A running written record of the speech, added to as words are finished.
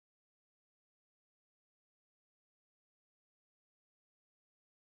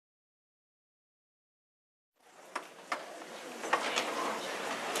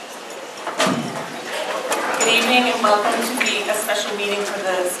evening and welcome to a special meeting for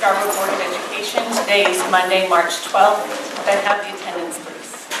the Scarborough Board of Education. Today is Monday, March 12th. Could I have the attendance,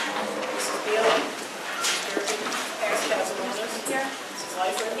 please? Mrs. Bailey? Mrs. Parents Cavalonis? Here. Mrs.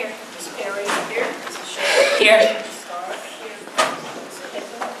 Lightfoot? Here. Mrs. Perry? Here. Mrs. Shea? Here. Mrs. Starr? Here. Mrs.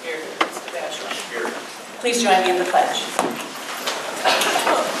 Hickman? Here. Mr. Basham? Here. Please join me in the pledge.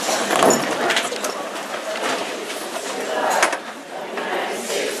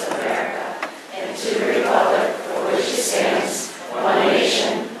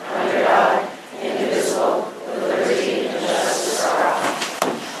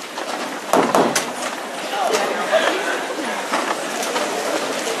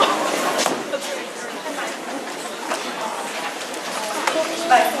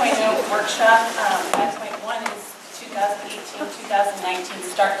 Workshop 5.1 is 2018-2019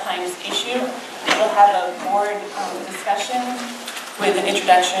 start times issue. We'll have a board discussion with an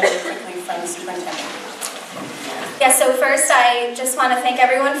introduction quickly from the superintendent. Yeah, so first I just want to thank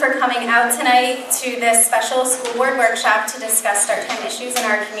everyone for coming out tonight to this special school board workshop to discuss start time issues in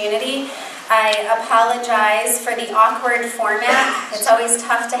our community. I apologize for the awkward format. It's always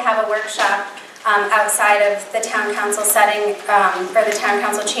tough to have a workshop outside of the town council setting or the town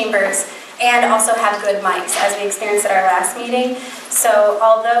council chambers, and also have good mics as we experienced at our last meeting. So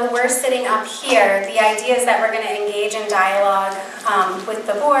although we're sitting up here, the idea is that we're going to engage in dialogue with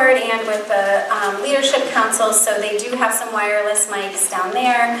the board and with the leadership council, so they do have some wireless mics down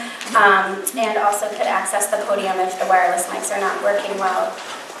there and also could access the podium if the wireless mics are not working well.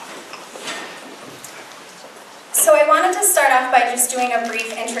 So I wanted to start off by just doing a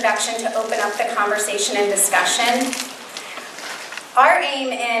brief introduction to open up the conversation and discussion. Our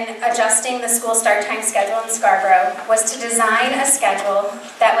aim in adjusting the school start time schedule in Scarborough was to design a schedule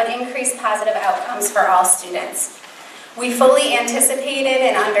that would increase positive outcomes for all students. We fully anticipated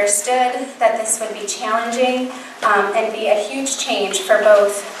and understood that this would be challenging and be a huge change for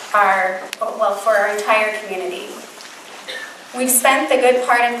both for our entire community. We've spent the good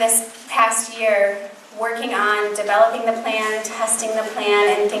part of this past year working on developing the plan, testing the plan,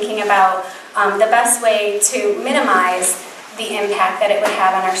 and thinking about the best way to minimize the impact that it would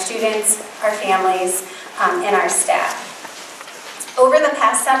have on our students, our families, and our staff. Over the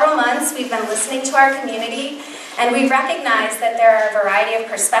past several months, we've been listening to our community, and we've recognized that there are a variety of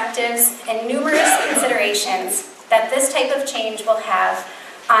perspectives and numerous considerations that this type of change will have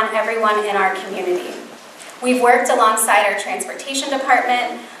on everyone in our community. We've worked alongside our transportation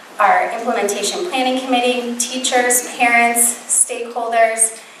department, our implementation planning committee, teachers, parents,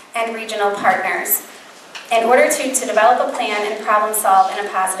 stakeholders, and regional partners in order to develop a plan and problem solve in a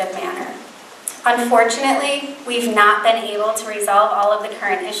positive manner. Unfortunately, we've not been able to resolve all of the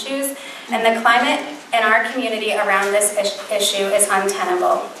current issues, and the climate in our community around this issue is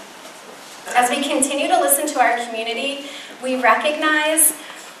untenable. As we continue to listen to our community, we recognize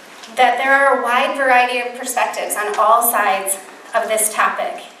that there are a wide variety of perspectives on all sides of this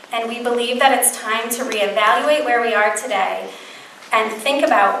topic. And we believe that it's time to reevaluate where we are today and think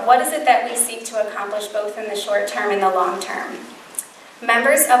about what is it that we seek to accomplish both in the short term and the long term.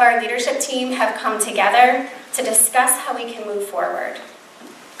 Members of our leadership team have come together to discuss how we can move forward.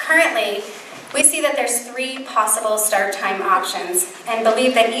 Currently, we see that there's 3 possible start time options and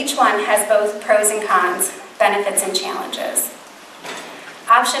believe that each one has both pros and cons, benefits and challenges.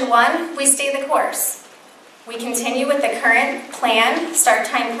 Option 1, we stay the course. We continue with the current plan, start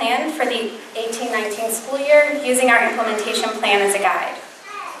time plan for the 18-19 school year, using our implementation plan as a guide.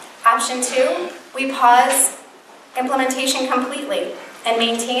 Option 2, we pause implementation completely and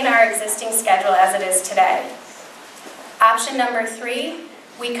maintain our existing schedule as it is today. Option number 3,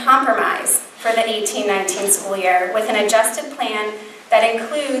 we compromise for the 18-19 school year with an adjusted plan that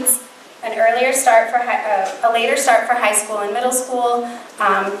includes an earlier start for a later start for high school and middle school,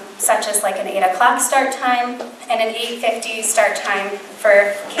 such as like an 8 o'clock start time and an 8:50 start time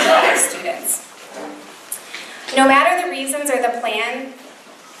for K-5 students. No matter the reasons or the plan,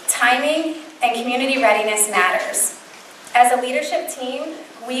 timing and community readiness matters. As a leadership team,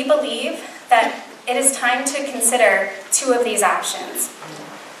 we believe that it is time to consider 2 of these options.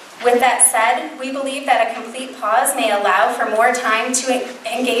 With that said, we believe that a complete pause may allow for more time to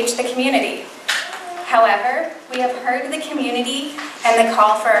engage the community. However, we have heard the community and the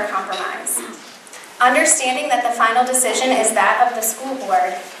call for a compromise. Understanding that the final decision is that of the school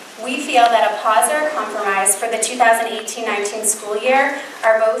board, we feel that a pause or a compromise for the 2018-19 school year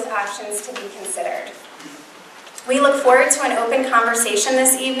are both options to be considered. We look forward to an open conversation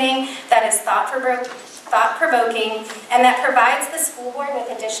this evening that is thought-provoking and that provides the school board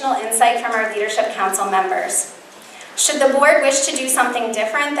with additional insight from our leadership council members. Should the board wish to do something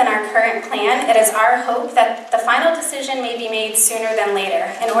different than our current plan, it is our hope that the final decision may be made sooner than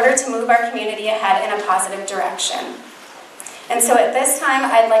later in order to move our community ahead in a positive direction. And so at this time,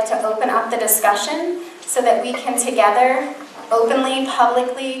 I'd like to open up the discussion so that we can together openly,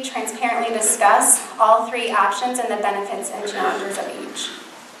 publicly, transparently discuss all three options and the benefits and challenges of each.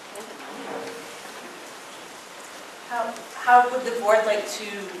 How would the board like to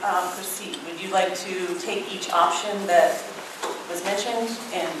proceed? Would you like to take each option that was mentioned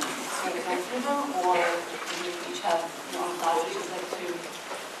and sort of go through them, or do you each have your own thoughts you'd like to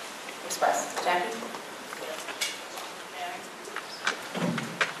express? Jackie?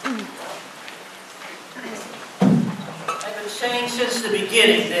 I've been saying since the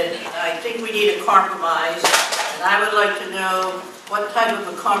beginning that I think we need a compromise, and I would like to know what type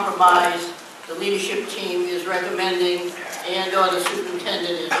of a compromise the leadership team is recommending and/or the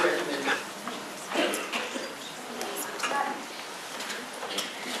superintendent is recommending.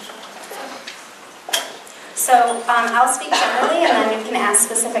 So I'll speak generally, and then you can ask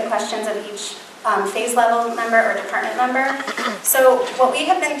specific questions of each phase level member or department member. So what we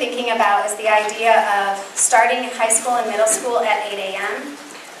have been thinking about is the idea of starting high school and middle school at 8 a.m.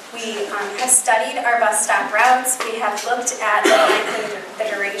 We have studied our bus stop routes. We have looked at the length and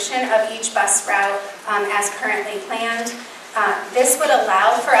the duration of each bus route as currently planned. This would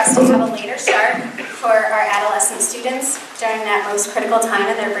allow for us to have a later start for our adolescent students during that most critical time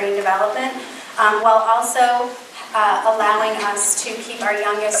in their brain development, while also allowing us to keep our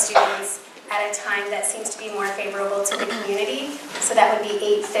youngest students at a time that seems to be more favorable to the community. So that would be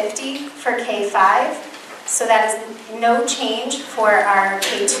 8:50 for K-5. So that is no change for our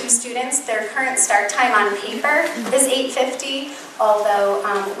K-2 students. Their current start time on paper is 8:50, although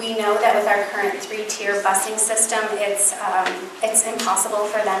we know that with our current three-tier busing system, it's impossible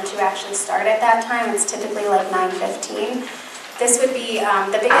for them to actually start at that time. It's typically like 9:15. This would be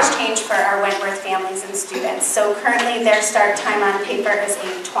the biggest change for our Wentworth families and students. So currently their start time on paper is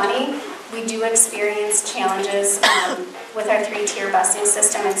 8:20. We do experience challenges with our three-tier busing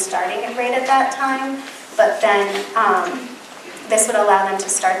system and starting it right at that time. But then this would allow them to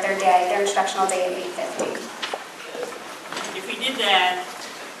start their day, their instructional day at 8:50. If we did that,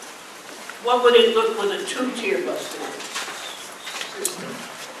 what would it look with a two-tier bus system?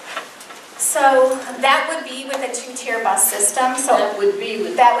 So that would be with a two-tier bus system. So That would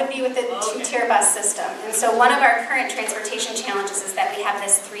be with the two-tier bus system. And so one of our current transportation challenges is that we have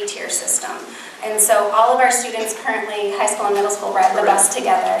this three-tier system. And so all of our students currently, high school and middle school, ride the bus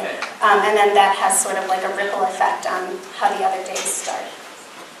together. And then that has sort of like a ripple effect on how the other days start.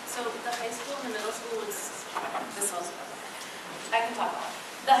 So the high school and the middle school would, I can talk about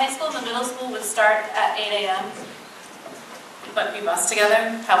it. The high school and the middle school would start at 8 a.m. But be bused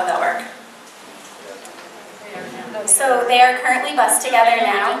together? How would that work? So they are currently bused together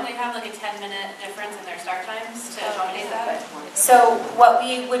now. Don't they have like a 10-minute difference in their start times to accommodate that? So what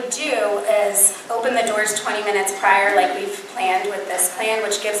we would do is open the doors 20 minutes prior, like we've planned with this plan,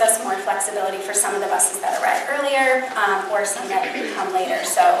 which gives us more flexibility for some of the buses that arrive earlier or some that come later.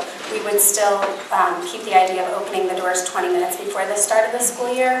 So we would still keep the idea of opening the doors 20 minutes before the start of the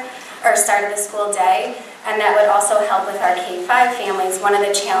school year, or start of the school day. And that would also help with our K-5 families. One of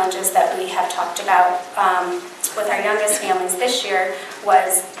the challenges that we have talked about with our youngest families this year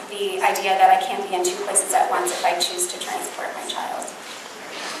was the idea that I can't be in two places at once if I choose to transport my child.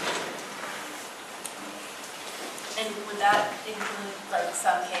 And would that include like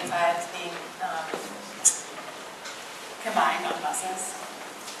some K-5s being combined on buses?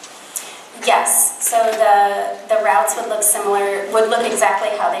 Yes, so the routes would look similar, would look exactly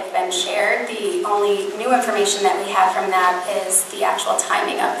how they've been shared. The only new information that we have from that is the actual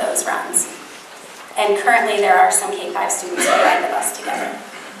timing of those runs. And currently there are some K-5 students who ride the bus together.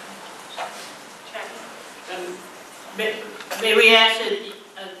 May we ask that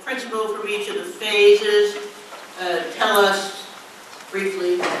a principal from each of the phases tell us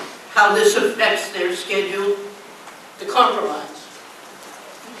briefly how this affects their schedule, the compromise?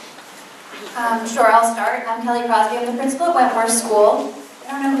 Sure, I'll start. I'm Kelly Crosby. I'm the principal at Wentworth School.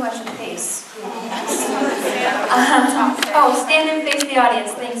 I don't know who I should face. Stand and face the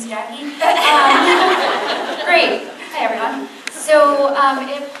audience. Thanks, Jackie. Great. Hi, everyone. So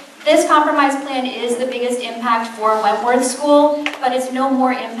this compromise plan is the biggest impact for Wentworth School, but it's no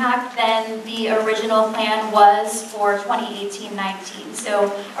more impact than the original plan was for 2018-19.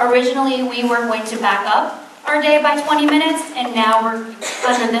 So originally, we were going to back up our day by 20 minutes, and now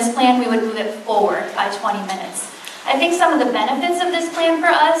under this plan, we would move it forward by 20 minutes. I think some of the benefits of this plan for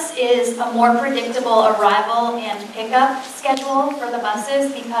us is a more predictable arrival and pickup schedule for the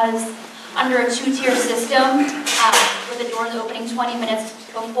buses, because under a two-tier system, with the doors opening 20 minutes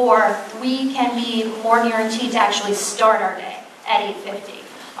before, we can be more guaranteed to actually start our day at 8:50.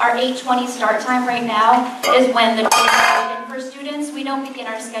 Our 8:20 start time right now is when the doors are open for students. We don't begin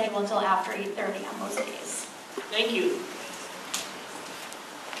our schedule until after 8:30 on most days. Thank you.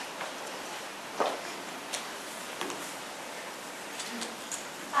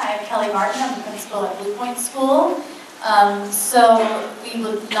 Hi, I'm Kelly Martin. I'm the principal at Blue Point School. So we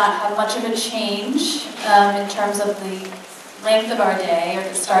would not have much of a change in terms of the length of our day or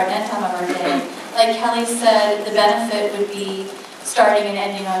the start and end time of our day. Like Kelly said, the benefit would be starting and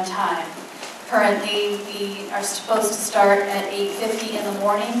ending on time. Currently, we are supposed to start at 8:50 in the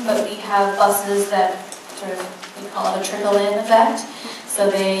morning, but we have buses that sort of, we call it a trickle-in effect. So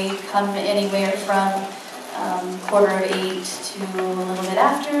they come anywhere from 8:15 to a little bit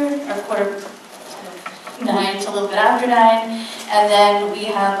after, or 8:45 to a little bit after 9. And then we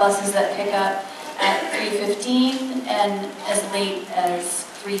have buses that pick up at 3:15 and as late as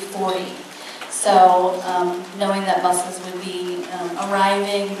 3:40. So knowing that buses would be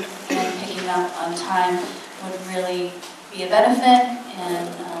arriving and picking up on time would really be a benefit, and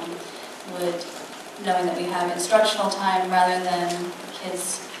knowing that we have instructional time rather than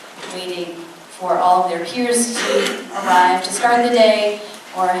kids waiting for all of their peers to arrive to start the day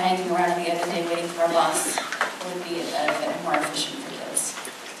or hanging around at the end of the day waiting for a bus would be a benefit and more efficient for kids.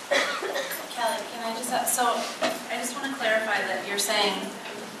 Kelly, can I just ask, so I just want to clarify that you're saying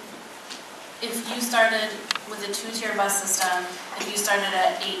if you started with a two-tier bus system, if you started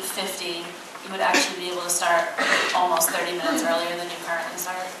at 8:50, you would actually be able to start almost 30 minutes earlier than you currently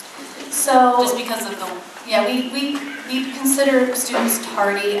start? So, Just because of the... yeah, we consider students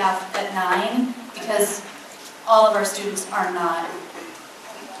tardy at 9 because all of our students are not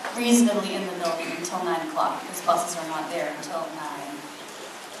reasonably in the building until 9 o'clock because buses are not there until 9,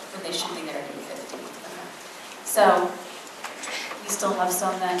 but they should be there at 8:50. So we still have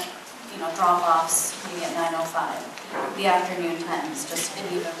some that, drop-offs maybe at 9:05. The afternoon time is just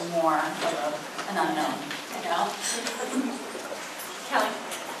even more of an unknown, Kelly?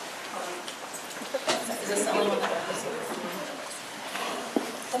 Is this the only one that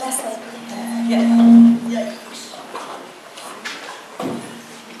The best way. Yeah.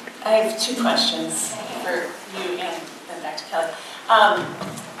 I have two questions for you and then back to Kelly.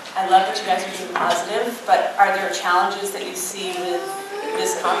 I love that you guys are being positive, but are there challenges that you see with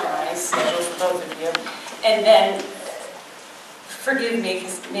this compromise schedule for both of you? And then, forgive me,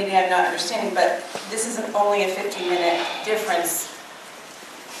 because maybe I'm not understanding, but this isn't only a 15-minute difference.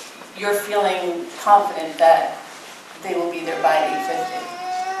 You're feeling confident that they will be there by 8:50?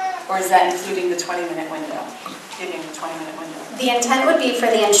 Or is that including the 20-minute window, giving the 20-minute window? The intent would be for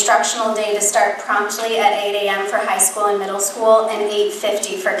the instructional day to start promptly at 8 a.m. for high school and middle school and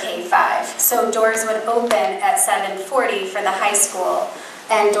 8:50 for K-5. So doors would open at 7:40 for the high school,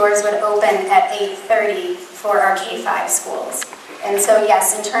 and doors would open at 8:30 for our K-5 schools. And so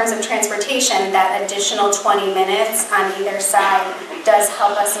yes, in terms of transportation, that additional 20 minutes on either side does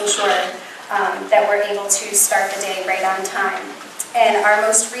help us ensure that we're able to start the day right on time. And our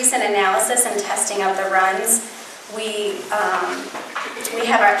most recent analysis and testing of the runs, we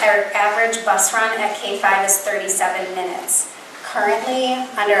have our average bus run at K-5 is 37 minutes. Currently,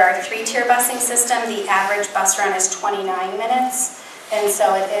 under our 3-tier busing system, the average bus run is 29 minutes. And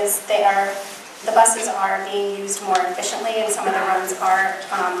so the buses are being used more efficiently, and some of the runs are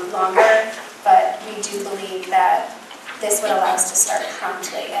longer, but we do believe that this would allow us to start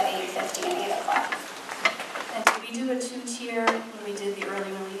promptly at 8:50 and 8 o'clock. And did we do a 2-tier when we did the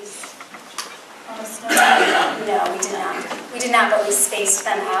early release? No, we did not. We did not, but we spaced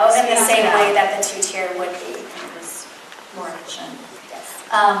them out in the same way that the 2-tier would be. It was more efficient. Yes.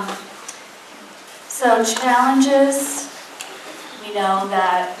 So challenges, we know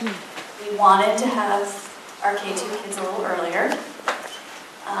that we wanted to have our K-2 kids a little earlier.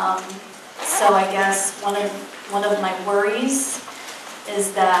 So I guess one of my worries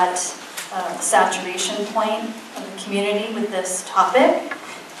is that saturation point of the community with this topic,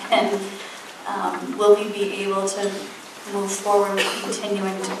 and will we be able to move forward with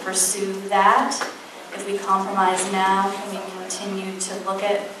continuing to pursue that? If we compromise now, can we continue to look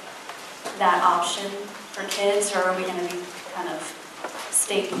at that option for kids, or are we going to be kind of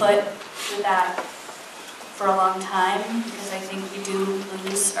stay put with that for a long time? Because I think we do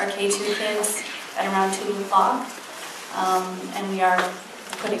lose our K-2 kids at around 2 o'clock, and we are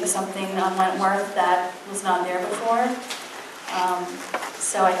putting something on Wentworth that was not there before.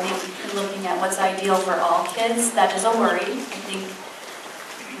 So I think in looking at what's ideal for all kids, that is a worry. I think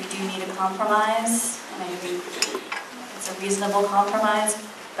we do need a compromise, and I think it's a reasonable compromise,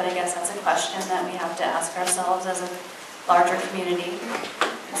 But I guess that's a question that we have to ask ourselves as a larger community.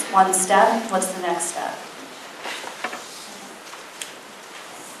 It's one step, what's the next step?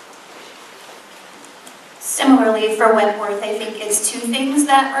 Similarly, for Wentworth, I think it's two things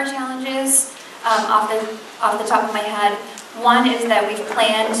that are challenges off the top of my head. One is that we've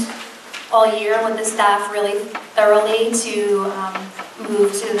planned all year with the staff really thoroughly to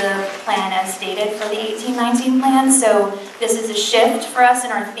move to the plan as stated for the 18-19 plan. So this is a shift for us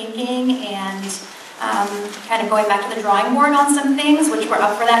in our thinking and kind of going back to the drawing board on some things, which we're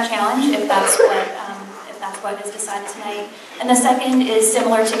up for that challenge if that's what is decided tonight. And the second is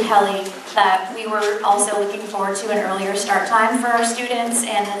similar to Kelly, that we were also looking forward to an earlier start time for our students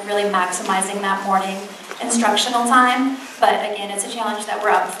and then really maximizing that morning instructional time. But again, it's a challenge that we're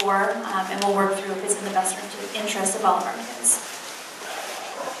up for, and we'll work through if it's in the best interest of all of our kids.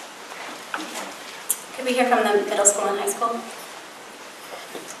 Could we hear from the middle school and high school?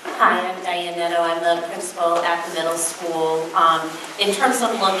 Hi, I'm Diane Netto. I'm the principal at the middle school. In terms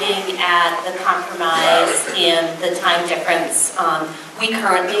of looking at the compromise and the time difference, we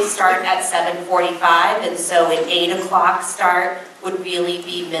currently start at 7:45, and so an 8 o'clock start would really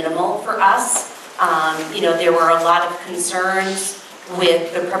be minimal for us. There were a lot of concerns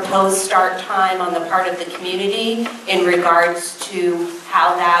with the proposed start time on the part of the community in regards to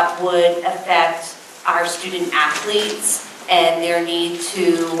how that would affect our student athletes and their need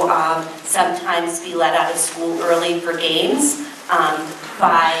to sometimes be let out of school early for games.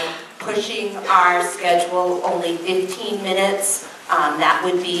 By pushing our schedule only 15 minutes, that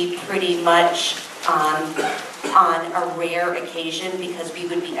would be pretty much on a rare occasion because we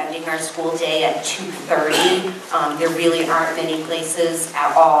would be ending our school day at 2:30. There really aren't many places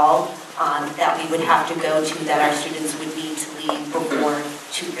at all that we would have to go to that our students would need to leave before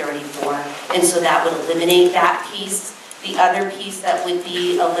 2:34. And so that would eliminate that piece. The other piece that would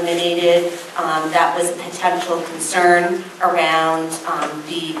be eliminated, that was a potential concern around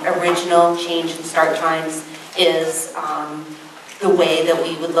the original change in start times, is the way that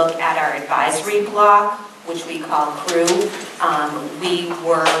we would look at our advisory block, which we call crew. We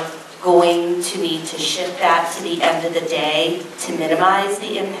were going to need to shift that to the end of the day to minimize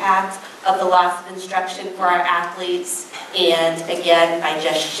the impact of the loss of instruction for our athletes. And again, by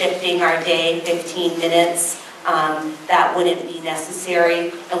just shifting our day 15 minutes, that wouldn't be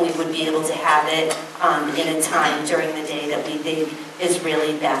necessary, and we would be able to have it in a time during the day that we think is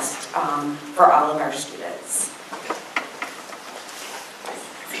really best for all of our students.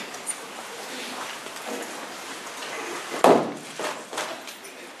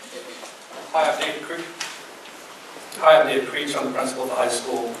 Hi, I'm David Creech. I'm the principal of the high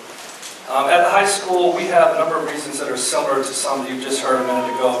school. At the high school, we have a number of reasons that are similar to some that you just heard a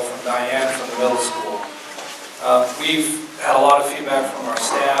minute ago from Diane from the middle school. We've had a lot of feedback from our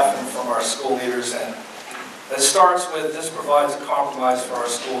staff and from our school leaders, and it starts with this provides a compromise for our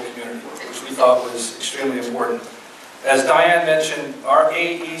school community, which we thought was extremely important. As Diane mentioned, our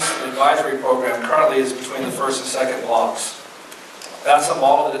AE's advisory program currently is between the first and second blocks. That's a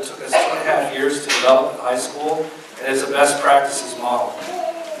model that it took us 2.5 years to develop at the high school, and it's a best practices model.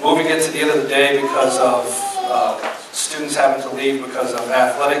 Moving it to the end of the day because of students having to leave because of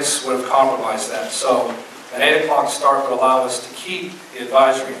athletics would have compromised that. So an 8 o'clock start would allow us to keep the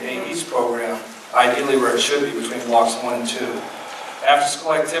advisory and AE's program ideally where it should be, between blocks 1 and 2.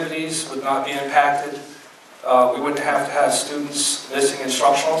 After-school activities would not be impacted. We wouldn't have to have students missing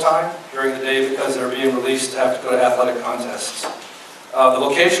instructional time during the day because they're being released to have to go to athletic contests. The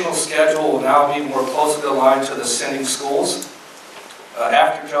vocational schedule will now be more closely aligned to the sending schools.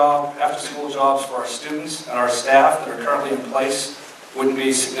 After-school jobs for our students and our staff that are currently in place wouldn't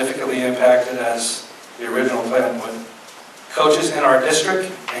be significantly impacted as the original plan would. Coaches in our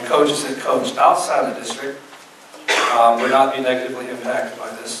district and coaches that coach outside the district would not be negatively impacted by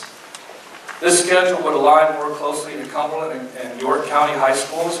this. This schedule would align more closely to Cumberland and York County high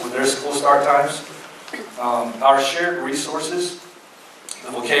schools with their school start times. Our shared resources,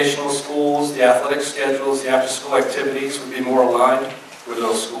 the vocational schools, the athletic schedules, the after-school activities would be more aligned with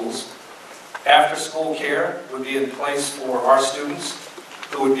those schools. After-school care would be in place for our students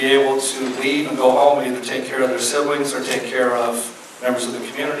who would be able to leave and go home and either take care of their siblings or take care of members of the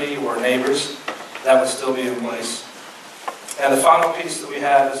community or neighbors. That would still be in place. And the final piece that we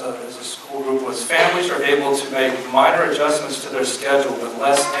had as a school group was families are able to make minor adjustments to their schedule with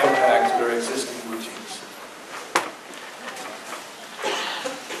less impact to their existing routines.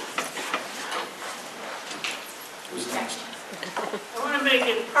 Who's next? I want to make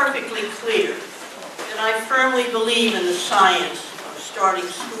it perfectly clear that I firmly believe in the science of starting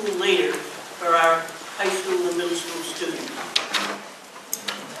school later for our high school and middle school students.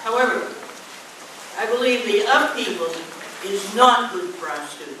 However, I believe the upheaval is not good for our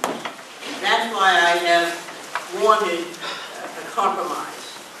students. That's why I have wanted a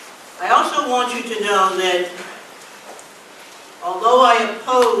compromise. I also want you to know that although I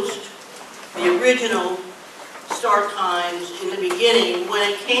opposed the original start times in the beginning, when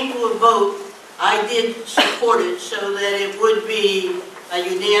it came to a vote, I did support it so that it would be a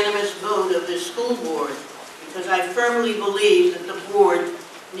unanimous vote of the school board, because I firmly believe that the board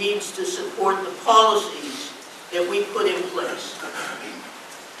needs to support the policies that we put in place.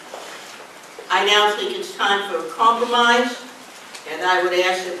 I now think it's time for a compromise, and I would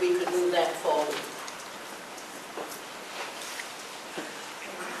ask that we could move that forward.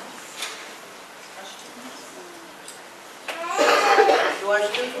 Do our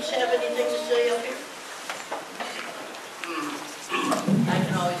students have anything to say up here? I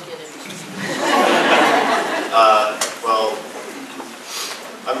can always get it. Well,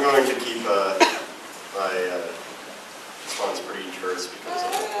 I'm going to keep my response pretty terse because I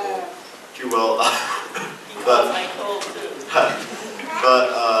don't know too well. But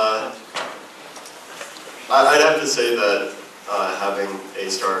I'd have to say that having a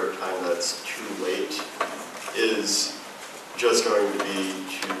start time that's too late is just going to be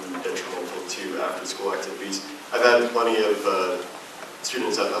too detrimental to after-school activities. I've had plenty of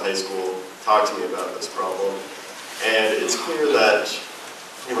students at the high school talk to me about this problem, and it's clear that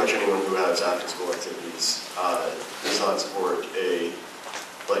pretty much anyone who has after-school activities does not support a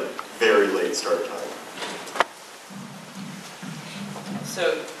very late start time.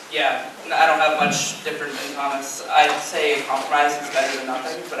 So, yeah, I don't have much different than Thomas. I'd say a compromise is better than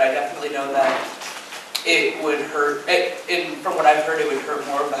nothing, but I definitely know that it would hurt, from what I've heard, it would hurt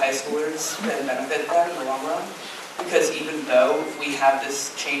more of the high schoolers than benefit them in the long run. Because even though we have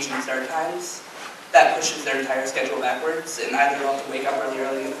this change in start times, that pushes their entire schedule backwards, and either they'll have to wake up really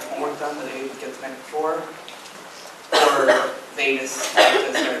early and get their homework done that they didn't get the night before, or they just have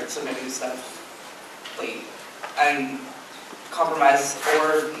to start submitting stuff late. And compromise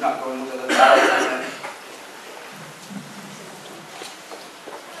or not going with it.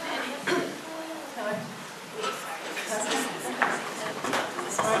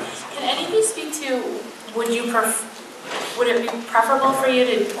 Can any of you speak to, would it be preferable for you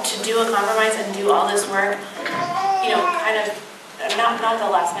to do a compromise and do all this work, you know, kind of, not the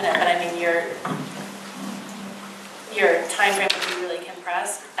last minute, but I mean your time frame would be really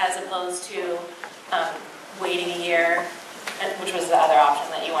compressed as opposed to waiting a year, which was the other option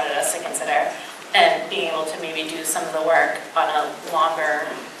that you wanted us to consider, and being able to maybe do some of the work on a longer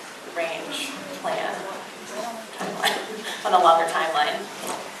range plan, on a longer timeline.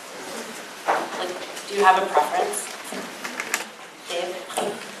 Like, do you have a preference? Dave?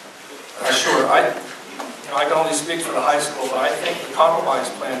 Sure. I can only speak for the high school, but I think the compromise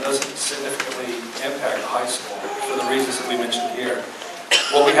plan doesn't significantly impact the high school for the reasons that we mentioned here.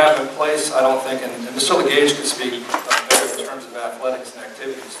 What we have in place, I don't think, and Mr. Legage could speak better in terms of athletics and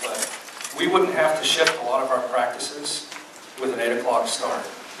activities, but we wouldn't have to shift a lot of our practices with an 8 o'clock start.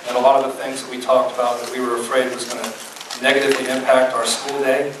 And a lot of the things that we talked about that we were afraid was going to negatively impact our school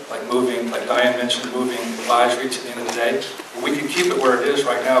day, like moving, like Diane mentioned, moving advisory to the end of the day. We can keep it where it is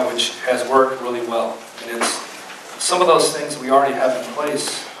right now, which has worked really well. And it's some of those things that we already have in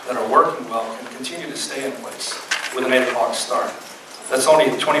place that are working well can continue to stay in place with an 8 o'clock start. That's only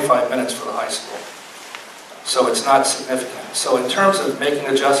 25 minutes for the high school. So it's not significant. So in terms of making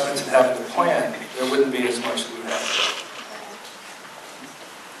adjustments and having to plan, there wouldn't be as much that we would have to do.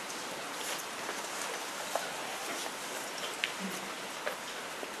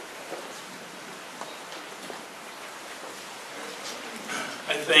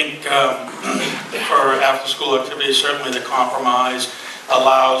 I think for after-school activities, certainly the compromise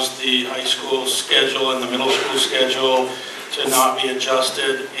allows the high school schedule and the middle school schedule to not be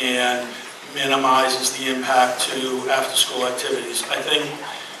adjusted and minimizes the impact to after-school activities. I think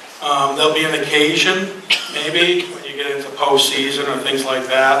there'll be an occasion, maybe, when you get into postseason or things like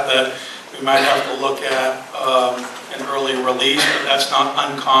that, that we might have to look at an early release, but that's not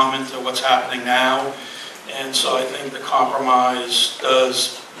uncommon to what's happening now. And so I think the compromise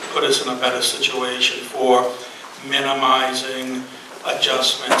does put us in a better situation for minimizing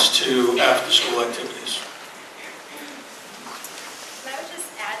adjustments to after-school activities. And I would just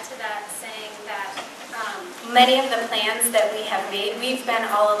add to that saying that many of the plans that we have made, we've been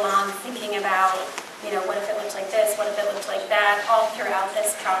all along thinking about, you know, what if it looks like this, what if it looks like that, all throughout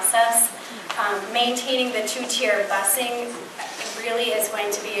this process. Maintaining the two-tier busing really is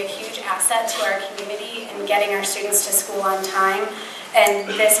going to be a huge asset to our community in getting our students to school on time. And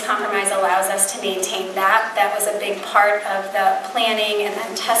this compromise allows us to maintain that. That was a big part of the planning and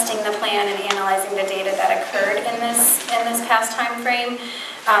then testing the plan and analyzing the data that occurred in this past time frame.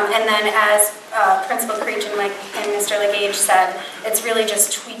 And then as Principal Creech and Mr. Legage said, it's really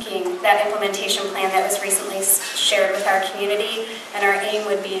just tweaking that implementation plan that was recently shared with our community. And our aim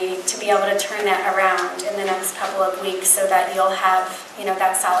would be to be able to turn that around in the next couple of weeks so that you'll have,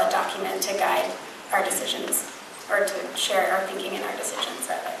 that solid document to guide our decisions, or to share our thinking and our decisions,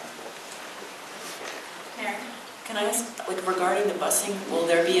 rather. Mary? Can I ask, regarding the busing, will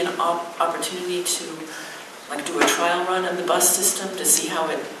there be an opportunity to do a trial run of the bus system to see how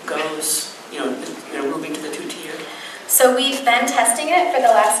it goes, moving to the two-tier? So we've been testing it for the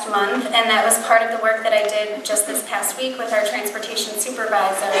last month, and that was part of the work that I did just this past week with our transportation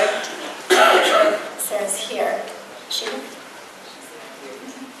supervisor, which says here.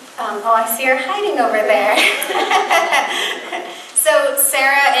 Oh, I see her hiding over there. So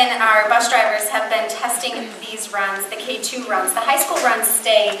Sarah and our bus drivers have been testing these runs, the K2 runs. The high school runs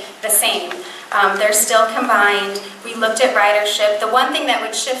stay the same. They're still combined. We looked at ridership. The one thing that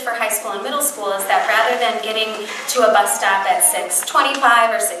would shift for high school and middle school is that rather than getting to a bus stop at 6:25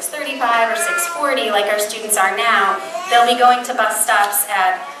 or 6:35 or 6:40 like our students are now, they'll be going to bus stops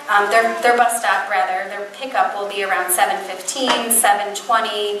at, their bus stop rather, their pickup will be around 7:15,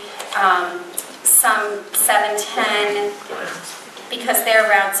 7:20, some 7:10. Because their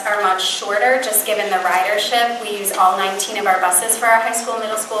routes are much shorter, just given the ridership. We use all 19 of our buses for our high school,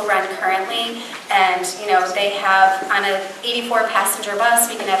 middle school run currently. And, they have, on an 84 passenger bus,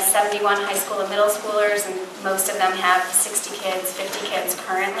 we can have 71 high school and middle schoolers, and most of them have 60 kids, 50 kids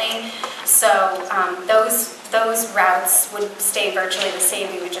currently. So those routes would stay virtually the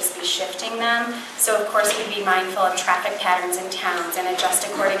same. We would just be shifting them. So of course we'd be mindful of traffic patterns in towns and adjust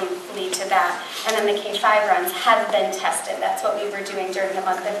accordingly to that. And then the K-5 runs have been tested. That's what we were doing during the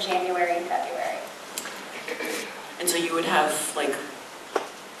month of January and February. And so you would have,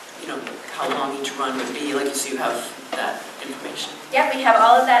 how long each run would be, so you have that information? Yep, we have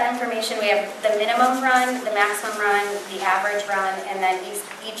all of that information. We have the minimum run, the maximum run, the average run, and then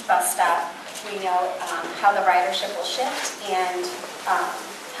each bus stop, we know how the ridership will shift and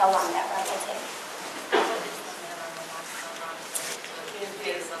how long that run will take.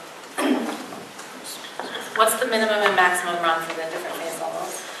 What's the minimum and maximum run for the different phase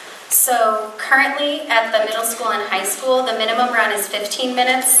levels? So currently at the middle school and high school, the minimum run is 15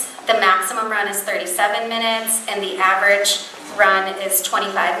 minutes, the maximum run is 37 minutes, and the average run is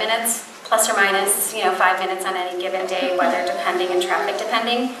 25 minutes, plus or minus, 5 minutes on any given day, weather depending and traffic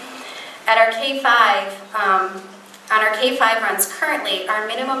depending. At our K-5, on our K-5 runs currently, our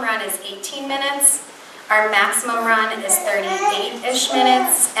minimum run is 18 minutes, our maximum run is 38-ish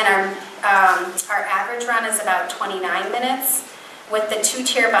minutes, and our average run is about 29 minutes. With the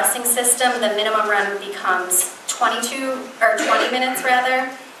two-tier busing system, the minimum run becomes 20 minutes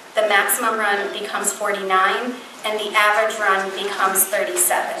rather. The maximum run becomes 49, and the average run becomes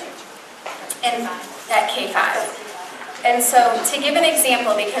 37 at K-5. And so to give an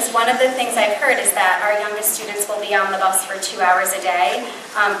example, because one of the things I've heard is that our youngest students will be on the bus for 2 hours a day.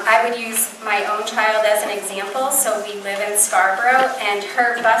 I would use my own child as an example. So we live in Scarborough, and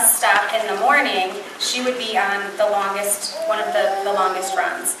her bus stop in the morning, she would be on one of the longest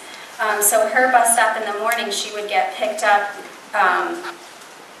runs. So her bus stop in the morning, she would get picked up.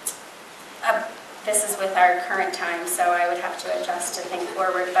 This is with our current time, so I would have to adjust to think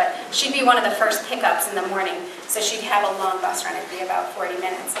forward, but she'd be one of the first pickups in the morning, so she'd have a long bus run. It'd be about 40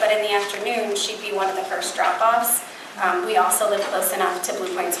 minutes. But in the afternoon, she'd be one of the first drop-offs. We also live close enough to Blue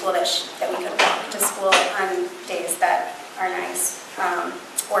Point School that we could walk to school on days that are nice,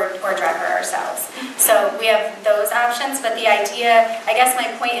 or drive her ourselves. So we have those options, but the idea, I guess my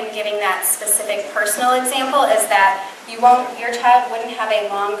point in giving that specific personal example is that your child wouldn't have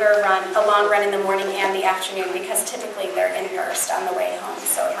a long run in the morning and the afternoon, because typically they're in burst on the way home.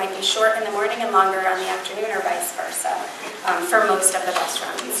 So it might be short in the morning and longer on the afternoon, or vice versa, for most of the bus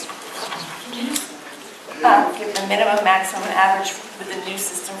runs. Give the minimum, maximum, average with the new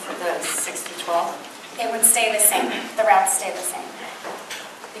system for the 6-12? It would stay the same. The routes stay the same,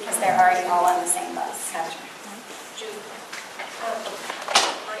 because they're already all on the same bus.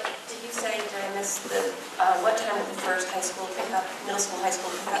 Did you say, did I miss what time would the first middle school, high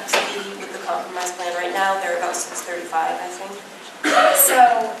school pickups be with the compromise plan? Right now, they're about 6:35, I think.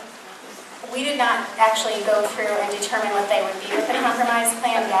 So we did not actually go through and determine what they would be with the compromise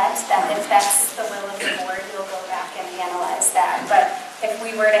plan yet. That if that's the will of the board, we'll go back and analyze that. But if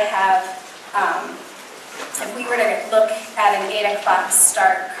we were to have, if we were to look at an 8 o'clock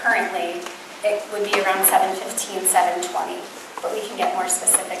start currently, it would be around 7:15, 7:20. But we can get more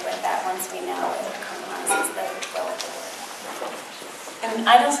specific with that once we know if it compromises the will of the board. And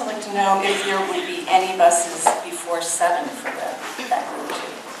I'd also like to know if there would be any buses before 7 for that group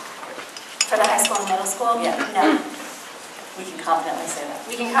too. For the high school and middle school? Yeah. No. We can confidently say that.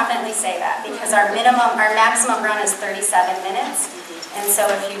 We can confidently say that because our maximum run is 37 minutes. And so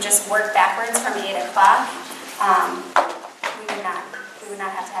if you just work backwards from 8 o'clock, we would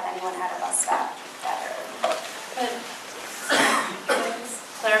not have to have anyone at a bus stop that early. But, can I just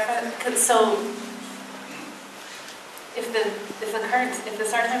clarify, so if the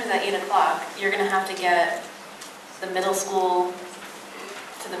start time is at 8 o'clock, you're gonna have to get the middle school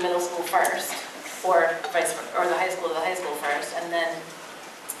to the middle school first, or the high school to the high school first, and then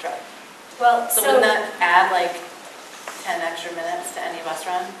drive. Well, So wouldn't that add like 10 extra minutes to any bus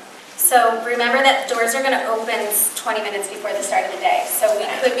run? So remember that doors are going to open 20 minutes before the start of the day. So we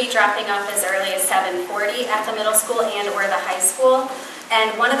could be dropping off as early as 7:40 at the middle school and or the high school.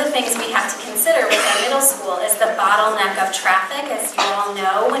 And one of the things we have to consider with our middle school is the bottleneck of traffic, as you all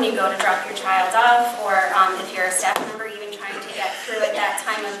know, when you go to drop your child off, or if you're a staff member even trying to get through at that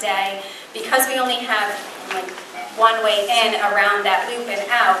time of day. Because we only have like one way in around that loop and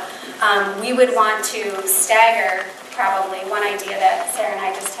out, we would want to stagger. Probably one idea that Sarah and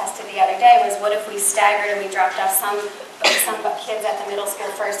I just tested the other day was, what if we staggered and we dropped off some kids at the middle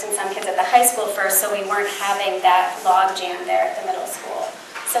school first and some kids at the high school first, so we weren't having that log jam there at the middle school.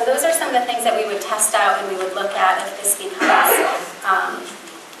 So those are some of the things that we would test out and we would look at if this becomes,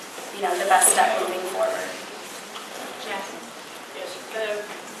 the best step moving forward. Yes.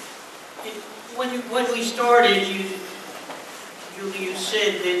 When we started, you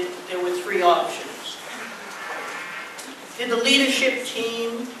said that there were 3 options. Did the leadership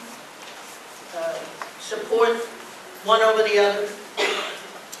team support one over the other? Would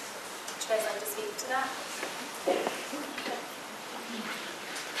you guys like to speak to that?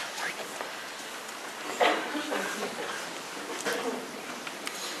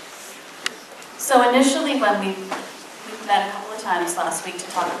 So initially, when we met a couple of times last week to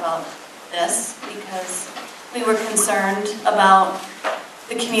talk about this, because we were concerned about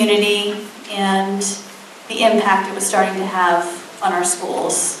the community and the impact it was starting to have on our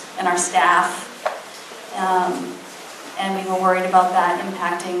schools and our staff. And we were worried about that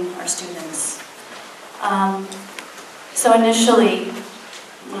impacting our students. So initially,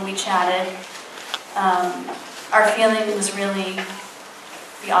 when we chatted, our feeling was really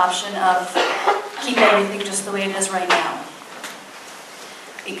the option of keep everything just the way it is right now.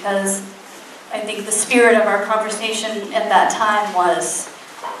 Because I think the spirit of our conversation at that time was,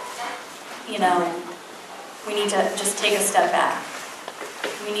 we need to just take a step back.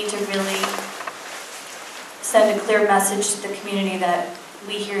 We need to really send a clear message to the community that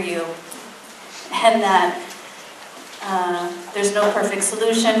we hear you and that there's no perfect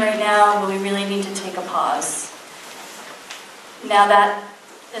solution right now, but we really need to take a pause. Now that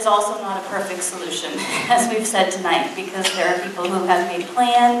is also not a perfect solution, as we've said tonight, because there are people who have made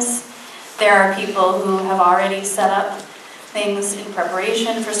plans, there are people who have already set up things in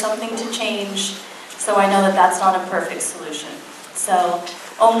preparation for something to change. So I know that that's not a perfect solution. So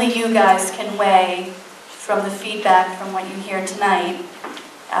only you guys can weigh from the feedback from what you hear tonight,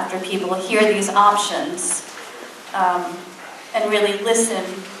 after people hear these options, and really listen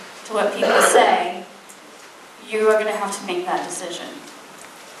to what people say, you are going to have to make that decision.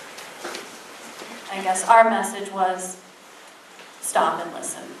 I guess our message was stop and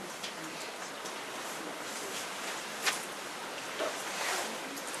listen.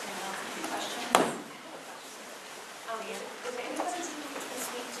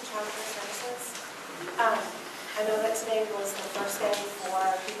 I know that today was the first day for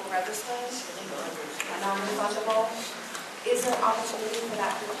people registering, non-refundable. Is there an opportunity for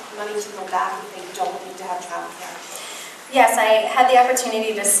that money to go back if they don't need to have childcare? Yes, I had the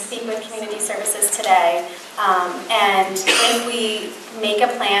opportunity to speak with Community Services today, and if we make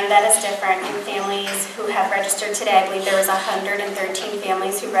a plan that is different in families who have registered today, I believe there was 113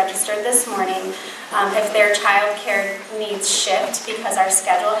 families who registered this morning. If their child care needs shift because our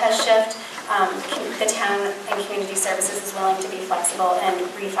schedule has shifted, the town and Community Services is willing to be flexible and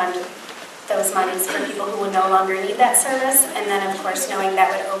refund those monies for people who would no longer need that service, and then of course knowing that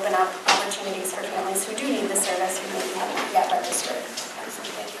would open up opportunities for families who do need the service who maybe haven't yet registered.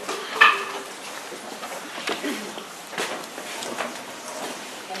 Thank you.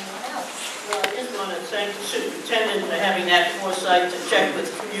 Anyone else? Well, I just want to thank the superintendent for having that foresight to check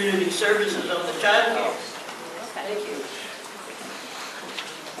with Community Services on the child care. Thank you.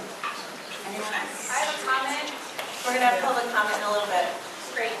 Anyone else? I have a comment. We're going to have public comment in a little bit.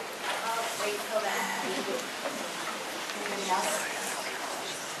 Great. Wait till then. Anybody else?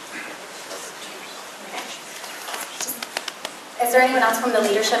 Is there anyone else from the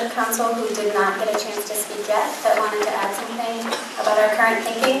Leadership Council who did not get a chance to speak yet that wanted to add something about our current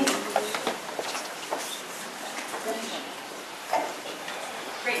thinking? Okay.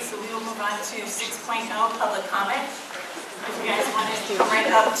 Great, so we will move on to 6.0, public comment. If you guys want to come right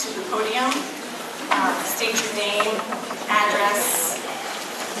up to the podium, state your name, address.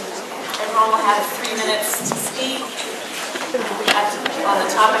 Everyone will have 3 minutes to speak on the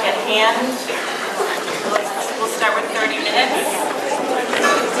topic at hand. We'll start with 30 minutes.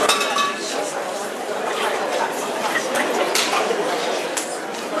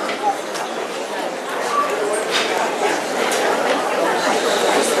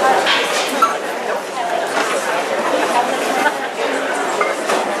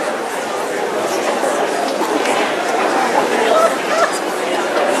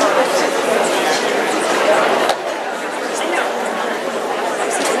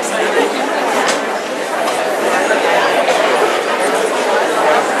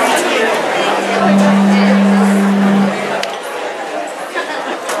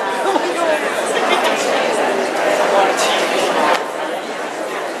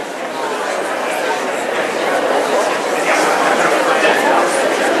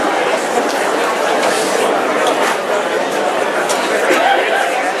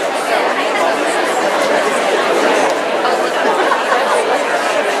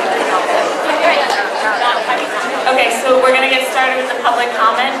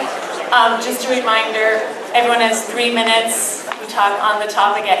 Just a reminder, everyone has 3 minutes. We talk on the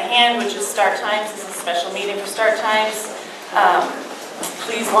topic at hand, which is start times. This is a special meeting for start times.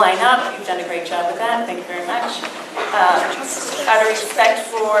 Please line up. You've done a great job with that. Thank you very much. Out of respect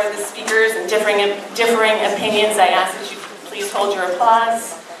for the speakers and differing opinions, I ask that you please hold your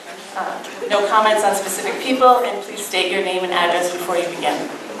applause. No comments on specific people, and please state your name and address before you begin.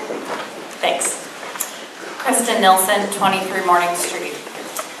 Thanks. Kristen Nilsson, 23 Morning Street.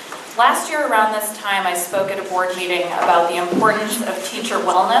 Last year around this time, I spoke at a board meeting about the importance of teacher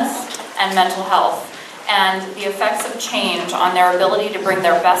wellness and mental health and the effects of change on their ability to bring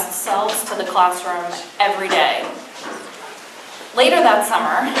their best selves to the classroom every day. Later that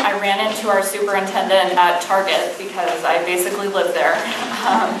summer, I ran into our superintendent at Target because I basically live there.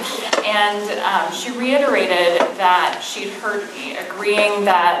 She reiterated that she'd heard me agreeing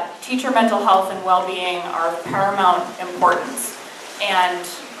that teacher mental health and well-being are of paramount importance. And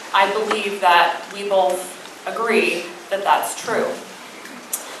I believe that we both agree that that's true.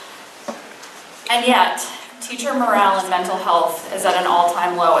 And yet, teacher morale and mental health is at an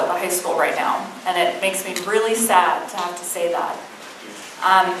all-time low at the high school right now, and it makes me really sad to have to say that.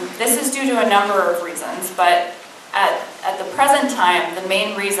 This is due to a number of reasons, but at the present time, the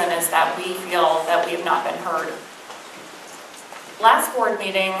main reason is that we feel that we have not been heard. Last board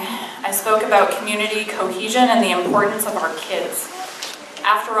meeting, I spoke about community cohesion and the importance of our kids.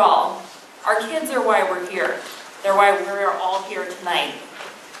 After all, our kids are why we're here. They're why we're all here tonight.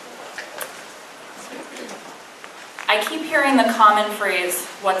 I keep hearing the common phrase,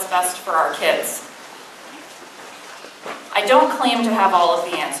 what's best for our kids. I don't claim to have all of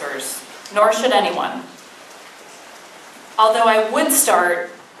the answers, nor should anyone. Although I would start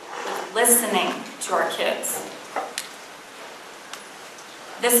with listening to our kids.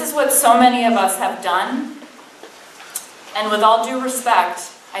 This is what so many of us have done. And with all due respect,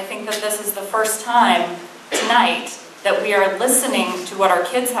 I think that this is the first time tonight that we are listening to what our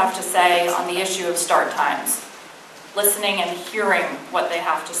kids have to say on the issue of start times. Listening and hearing what they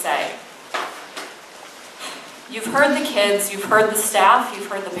have to say. You've heard the kids, you've heard the staff, you've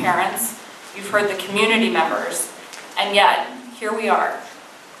heard the parents, you've heard the community members, and yet, here we are.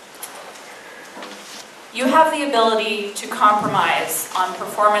 You have the ability to compromise on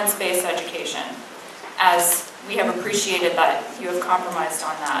performance-based education, as we have appreciated that you have compromised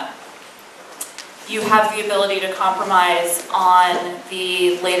on that. You have the ability to compromise on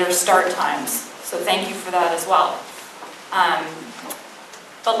the later start times, so thank you for that as well.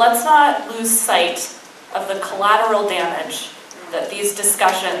 But let's not lose sight of the collateral damage that these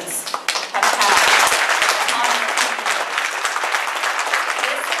discussions have had.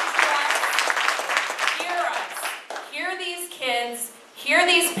 Hear these kids, hear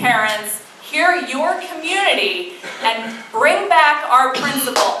these parents, hear your community, and bring back our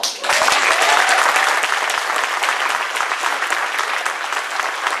principal.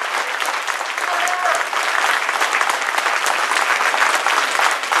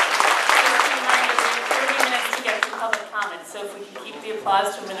 So if we can keep the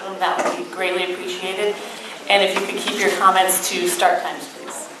applause to a minimum, that would be greatly appreciated. And if you could keep your comments to start times,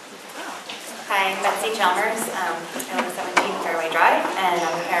 please. Hi, I'm Betsy Chalmers. I live at 17 Fairway Drive, and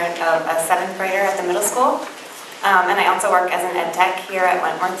I'm the parent of a 7th grader at the middle school. And I also work as an ed tech here at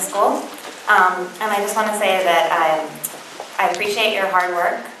Wentworth School. And I just want to say that I appreciate your hard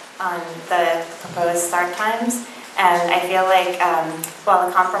work on the proposed start times. And I feel like while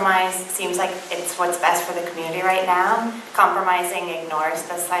the compromise seems like it's what's best for the community right now, compromising ignores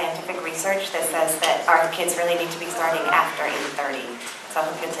the scientific research that says that our kids really need to be starting after 8:30. So I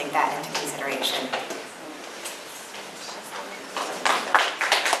hope you'll take that into consideration.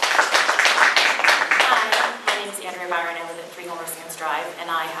 Hi, my name is Andrea Byron. I live at 3 Homer Sands Drive,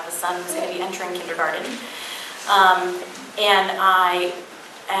 and I have a son who's going to be entering kindergarten. And I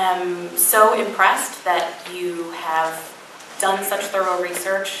am so impressed that you have done such thorough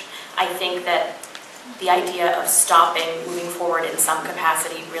research. I think that the idea of stopping moving forward in some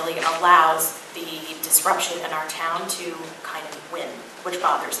capacity really allows the disruption in our town to kind of win, which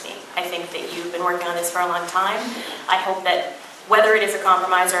bothers me. I think that you've been working on this for a long time. I hope that whether it is a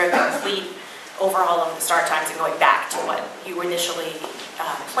compromise or a complete overhaul of the start times and going back to what you initially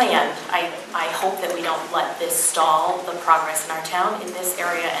planned, I hope that we don't let this stall the progress in our town in this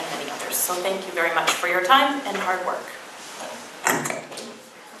area and many others. So thank you very much for your time and hard work. All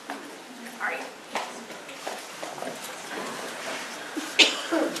right.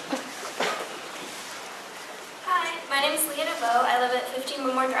 Hi, my name is Leah DeVoe. I live at 15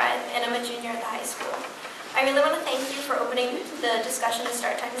 Moonmore Drive, and I'm a junior at the high school. I really want to thank you for opening the discussion to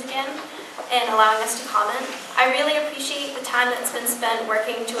start times again and allowing us to comment. I really appreciate the time that's been spent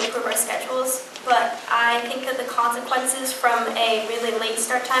working to improve our schedules, but I think that the consequences from a really late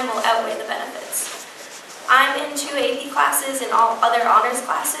start time will outweigh the benefits. I'm in 2 AP classes and all other honors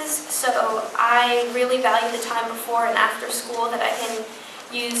classes, so I really value the time before and after school that I can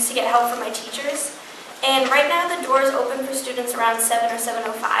use to get help from my teachers. And right now the doors open for students around 7 or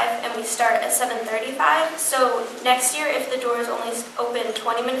 7:05, and we start at 7:35. So next year, if the doors only open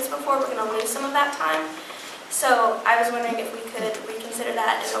 20 minutes before, we're going to lose some of that time. So I was wondering if we could reconsider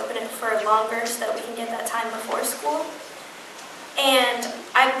that and open it for longer so that we can get that time before school. And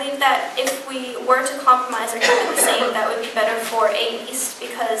I believe that if we were to compromise or keep it the same, that would be better for A East,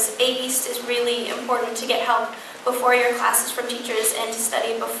 because A East is really important to get help before your classes from teachers and to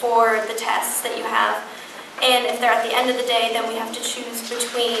study before the tests that you have. And if they're at the end of the day, then we have to choose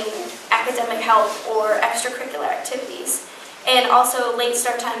between academic help or extracurricular activities. And also, late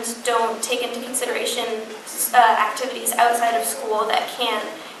start times don't take into consideration activities outside of school that can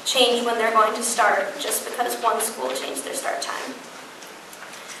change when they're going to start just because one school changed their start time.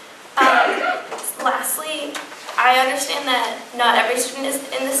 Lastly, I understand that not every student is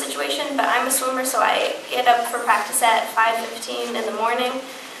in this situation, but I'm a swimmer, so I get up for practice at 5:15 in the morning.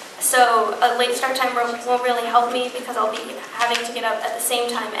 So a late start time won't really help me because I'll be having to get up at the same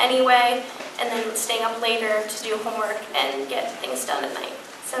time anyway, and then staying up later to do homework and get things done at night.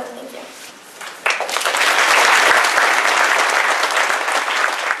 So thank you.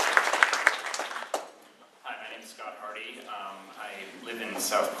 Hi, my name is Scott Hardy. I live in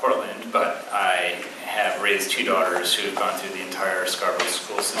South Portland, but I have raised 2 daughters who have gone through the entire Scarborough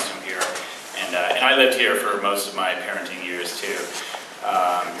school system here, and I lived here for most of my parenting years too.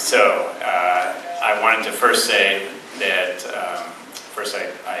 I wanted to first say that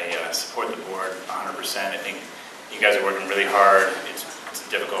I support the board 100%. I think you guys are working really hard. It's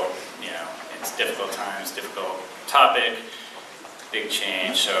difficult, it's difficult times, difficult topic, big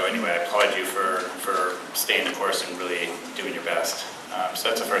change. So anyway, I applaud you for staying the course and really doing your best. So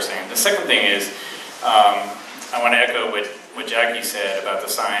that's the first thing. The second thing is, I want to echo what Jackie said about the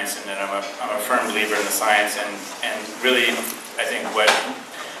science, and that I'm a firm believer in the science, and really, I think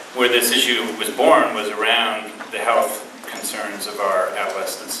where this issue was born was around the health concerns of our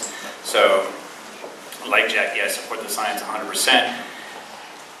adolescents. So, like Jackie, I support the science 100%.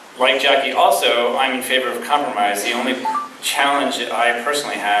 Like Jackie also, I'm in favor of compromise. The only challenge that I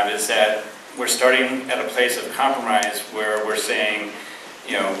personally have is that we're starting at a place of compromise where we're saying,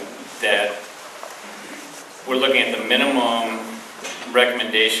 that we're looking at the minimum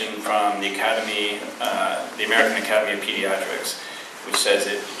recommendation from the Academy, the American Academy of Pediatrics, which says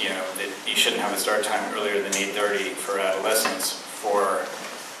that that you shouldn't have a start time earlier than 8:30 for adolescents for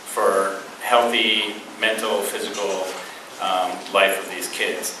healthy mental, physical life of these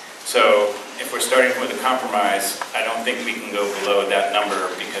kids. So if we're starting with a compromise, I don't think we can go below that number,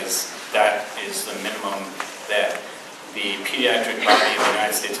 because that is the minimum that the pediatric body of the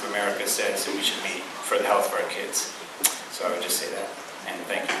United States of America says that we should meet for the health of our kids. So I would just say that, and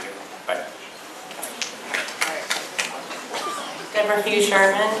thank you. Bye. Deborah Hughes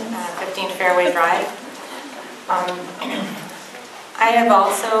Sherman, 15 Fairway Drive. I have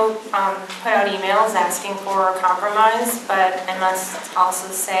also put out emails asking for a compromise, but I must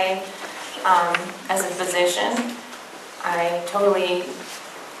also say, as a physician, I totally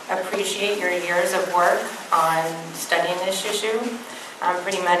appreciate your years of work on studying this issue.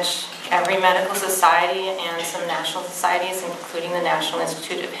 Pretty much every medical society and some national societies, including the National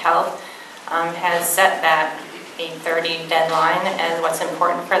Institute of Health, has set that 8:30 deadline as what's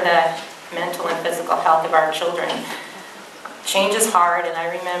important for the mental and physical health of our children. Change is hard, and I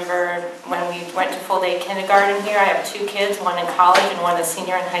remember when we went to full-day kindergarten here, I have 2 kids, one in college and one a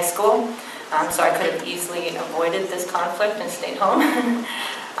senior in high school, so I could have easily avoided this conflict and stayed home.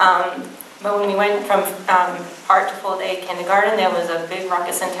 But when we went from part to full-day kindergarten, there was a big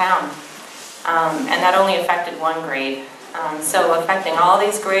ruckus in town, and that only affected 1 grade. So affecting all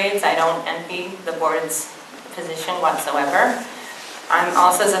these grades, I don't envy the board's position whatsoever. I'm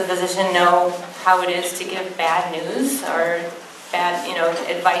also, as a physician, know how it is to give bad news or bad,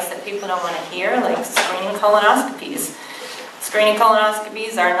 advice that people don't want to hear, like screening colonoscopies. Screening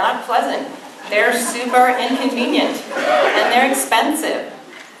colonoscopies are not pleasant. They're super inconvenient and they're expensive.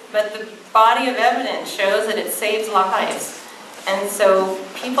 But the body of evidence shows that it saves lives. And so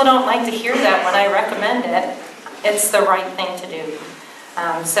people don't like to hear that when I recommend it. It's the right thing to do.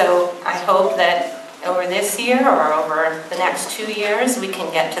 So I hope that over this year or over the next 2 years, we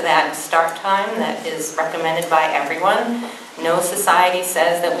can get to that start time that is recommended by everyone. No society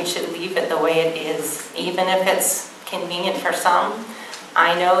says that we should leave it the way it is, even if it's convenient for some.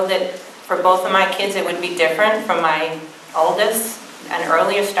 I know that for both of my kids, it would be different. From my oldest, an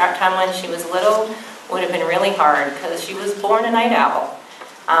earlier start time when she was little would have been really hard because she was born a night owl.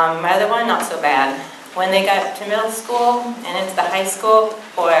 My other one, not so bad. When they got to middle school and into the high school,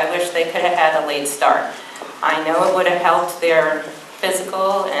 boy, I wish they could have had a late start. I know it would have helped their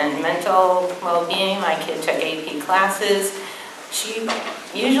physical and mental well-being. My kid took AP classes. She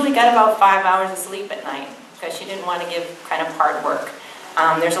usually got about 5 hours of sleep at night because she didn't want to give kind of hard work.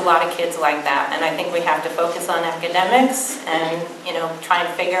 There's a lot of kids like that, and I think we have to focus on academics and, try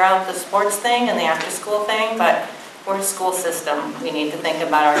and figure out the sports thing and the after-school thing, but we're a school system. We need to think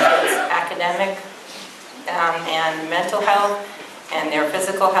about our kids' academic and mental health and their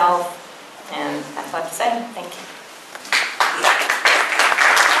physical health, and that's what I have to say. Thank you.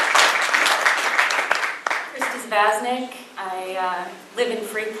 Christy Zvaznik. I live in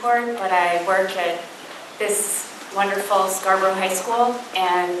Freeport, but I work at this wonderful Scarborough High School,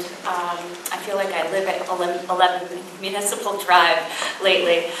 and I feel like I live at 11 Municipal Drive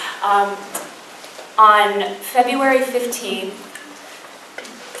lately. On February 15th,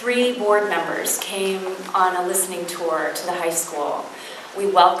 3 board members came on a listening tour to the high school. We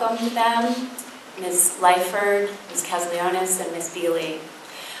welcomed them, Ms. Lyford, Ms. Casleonis, and Ms. Bealey.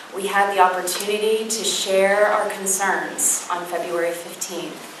 We had the opportunity to share our concerns on February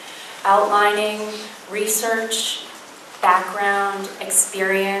 15th, outlining research, background,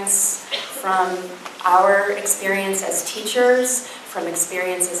 experience from our experience as teachers, from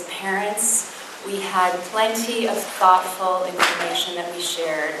experience as parents. We had plenty of thoughtful information that we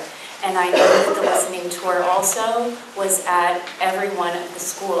shared, and I know that the listening tour also was at every one of the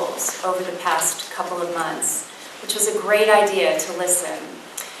schools over the past couple of months, which was a great idea to listen.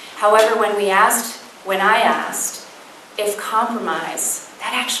 However, when I asked if compromise,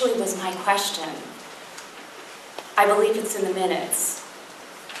 that actually was my question. I believe it's in the minutes.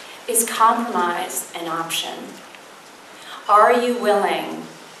 Is compromise an option? Are you willing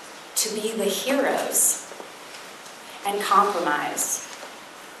to be the heroes and compromise?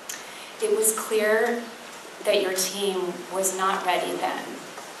 It was clear that your team was not ready then.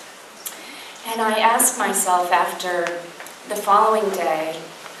 And I asked myself after the following day,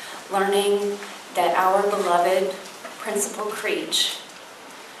 learning that our beloved Principal Creech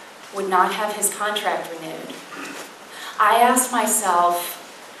would not have his contract renewed. I asked myself,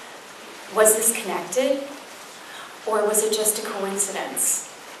 was this connected, or was it just a coincidence?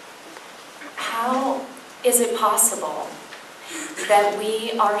 How is it possible that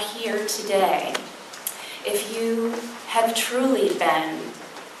we are here today if you have truly been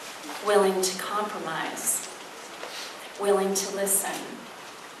willing to compromise, willing to listen?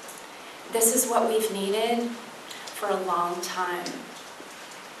 This is what we've needed for a long time.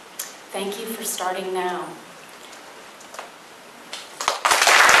 Thank you for starting now.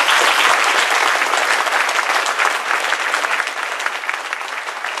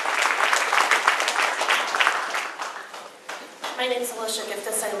 My name's Alicia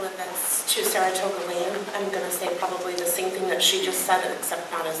Giftis. I live in 2 Saratoga Lane. I'm I'm going to say probably the same thing that she just said,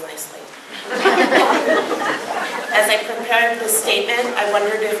 except not as nicely. As I prepared this statement, I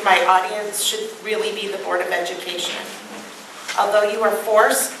wondered if my audience should really be the Board of Education. Although you are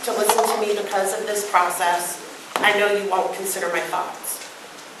forced to listen to me because of this process, I know you won't consider my thoughts.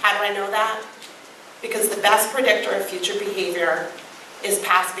 How do I know that? Because the best predictor of future behavior is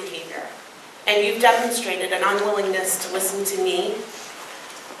past behavior. And you've demonstrated an unwillingness to listen to me,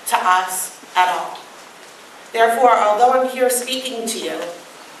 to us, at all. Therefore, although I'm here speaking to you,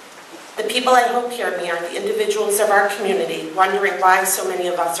 the people I hope hear me are the individuals of our community wondering why so many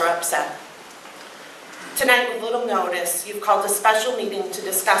of us are upset. Tonight, with little notice, you've called a special meeting to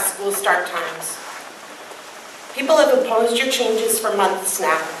discuss school start times. People have opposed your changes for months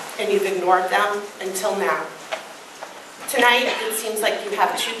now, and you've ignored them until now. Tonight, it seems like you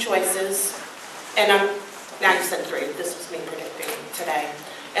have two choices, and now you said three, this was me predicting today.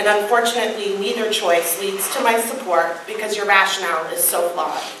 And unfortunately, neither choice leads to my support because your rationale is so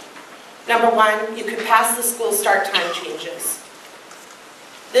flawed. Number one, you could pass the school start time changes.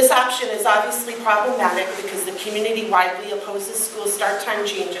 This option is obviously problematic because the community widely opposes school start time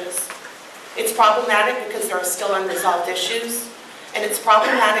changes. It's problematic because there are still unresolved issues, and it's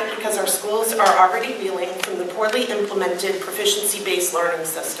problematic because our schools are already reeling from the poorly implemented proficiency-based learning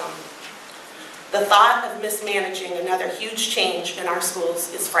system. The thought of mismanaging another huge change in our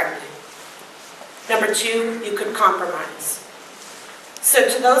schools is frightening. Number two, you could compromise. So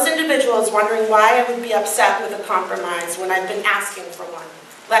to those individuals wondering why I would be upset with a compromise when I've been asking for one,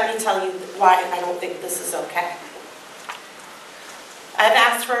 let me tell you why I don't think this is okay. I've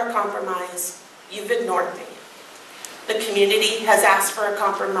asked for a compromise, you've ignored me. The community has asked for a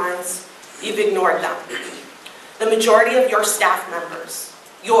compromise, you've ignored them. The majority of your staff members,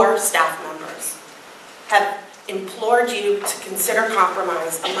 have implored you to consider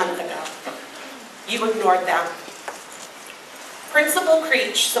compromise a month ago. You ignored them. Principal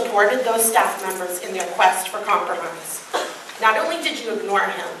Creech supported those staff members in their quest for compromise. Not only did you ignore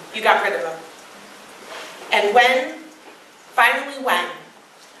him, you got rid of him. And when, finally when,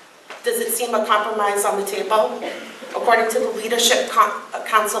 does it seem a compromise on the table? According to the Leadership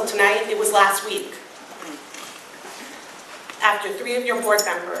Council tonight, it was last week. After 3 of your board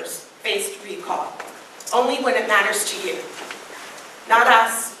members faced recall. Only when it matters to you. Not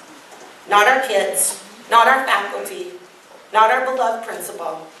us, not our kids, not our faculty, not our beloved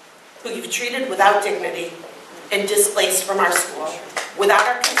principal, who you've treated without dignity and displaced from our school, without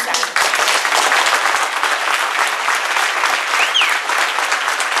our consent.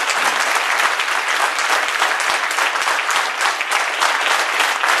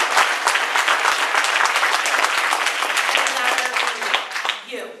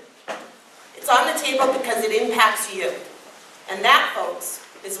 On the table because it impacts you. And that, folks,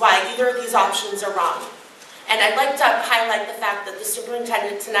 is why either of these options are wrong. And I'd like to highlight the fact that the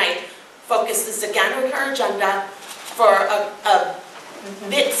superintendent tonight focuses again on her agenda for a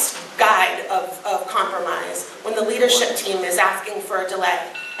mixed guide of compromise when the leadership team is asking for a delay.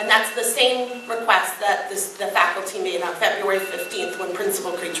 And that's the same request that the faculty made on February 15th when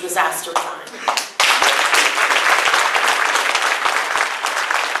Principal Creech was asked to resign.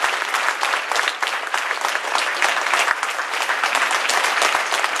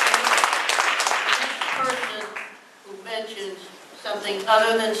 Something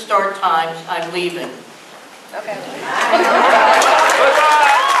other than start times, I'm leaving. Okay.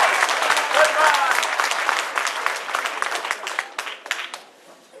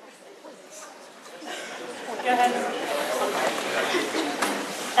 Go ahead.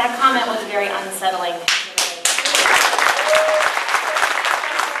 That comment was very unsettling.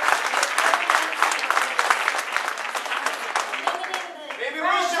 Maybe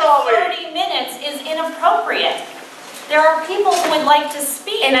we should all leave. 30 minutes is inappropriate. There are people who would like to speak.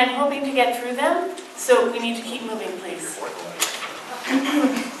 And I'm hoping to get through them, so we need to keep moving, please.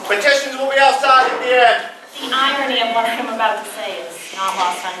 Petitions will be outside at the end. The irony of what I'm about to say is not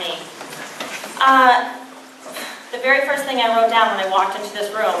lost on me. The very first thing I wrote down when I walked into this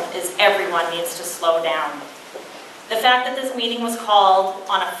room is everyone needs to slow down. The fact that this meeting was called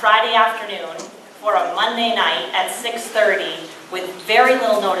on a Friday afternoon for a Monday night at 6:30 with very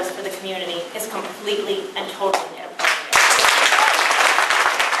little notice for the community is completely and totally inappropriate.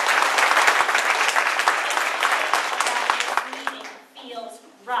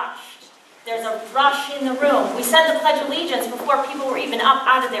 Rushed. There's a rush in the room. We said the Pledge of Allegiance before people were even up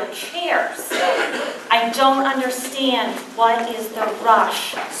out of their chairs. I don't understand what is the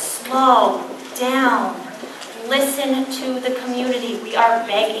rush. Slow down. Listen to the community. We are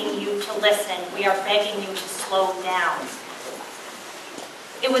begging you to listen. We are begging you to slow down.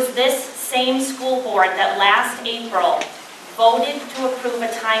 It was this same school board that last April voted to approve a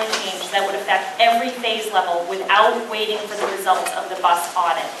time change that would affect every phase level without waiting for the results of the bus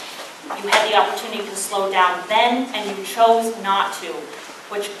audit. You had the opportunity to slow down then, and you chose not to,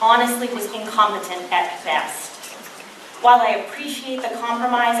 which honestly was incompetent at best. While I appreciate the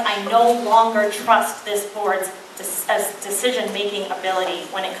compromise, I no longer trust this board's decision-making ability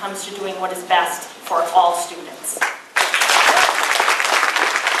when it comes to doing what is best for all students.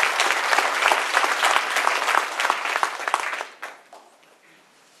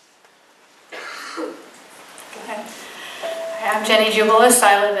 I'm Jenny Jubilis.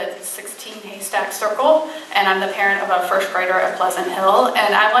 I live at 16 Haystack Circle, and I'm the parent of a first grader at Pleasant Hill.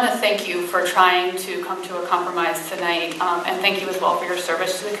 And I want to thank you for trying to come to a compromise tonight, and thank you as well for your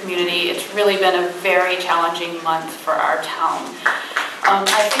service to the community. It's really been a very challenging month for our town.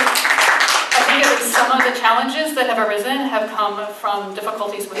 I think at least some of the challenges that have arisen have come from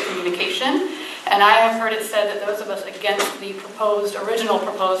difficulties with communication. And I have heard it said that those of us against the original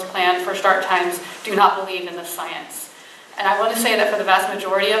proposed plan for start times do not believe in the science. And I want to say that for the vast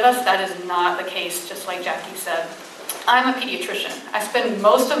majority of us, that is not the case, just like Jackie said. I'm a pediatrician. I spend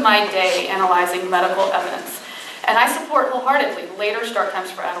most of my day analyzing medical evidence, and I support wholeheartedly later start times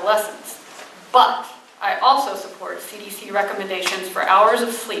for adolescents. But I also support CDC recommendations for hours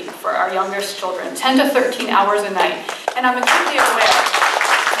of sleep for our youngest children, 10 to 13 hours a night. And I'm acutely aware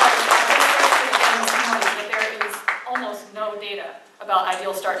that there is almost no data about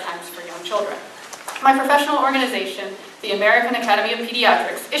ideal start times for young children. My professional organization, the American Academy of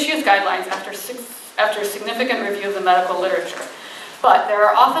Pediatrics, issues guidelines after significant review of the medical literature. But there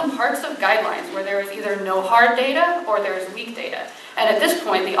are often parts of guidelines where there is either no hard data or there is weak data. And at this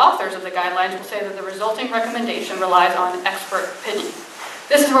point, the authors of the guidelines will say that the resulting recommendation relies on expert opinion.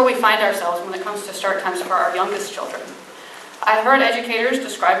 This is where we find ourselves when it comes to start times for our youngest children. I've heard educators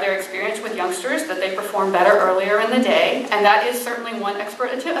describe their experience with youngsters that they perform better earlier in the day, and that is certainly one expert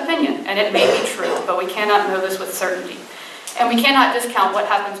opinion, and it may be true, but we cannot know this with certainty. And we cannot discount what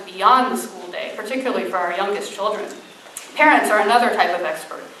happens beyond the school day, particularly for our youngest children. Parents are another type of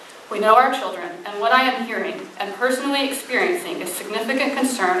expert. We know our children, and what I am hearing and personally experiencing is significant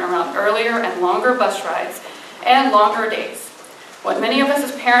concern around earlier and longer bus rides and longer days. What many of us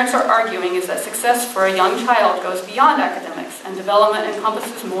as parents are arguing is that success for a young child goes beyond academics, and development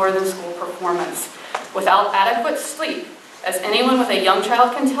encompasses more than school performance. Without adequate sleep, as anyone with a young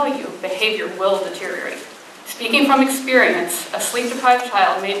child can tell you, behavior will deteriorate. Speaking from experience, a sleep-deprived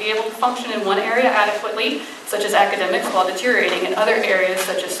child may be able to function in one area adequately, such as academics, while deteriorating in other areas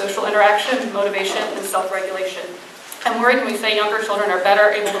such as social interaction, motivation, and self-regulation. I'm worried when we say younger children are better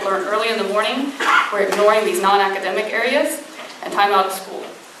able to learn early in the morning, we're ignoring these non-academic areas and time out of school.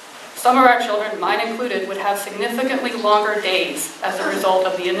 Some of our children, mine included, would have significantly longer days as a result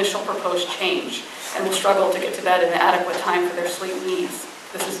of the initial proposed change and will struggle to get to bed in an adequate time for their sleep needs.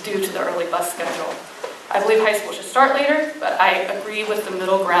 This is due to the early bus schedule. I believe high school should start later, but I agree with the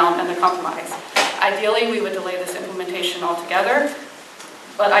middle ground and the compromise. Ideally, we would delay this implementation altogether,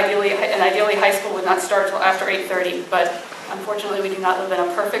 but ideally high school would not start until after 8:30, but unfortunately we do not live in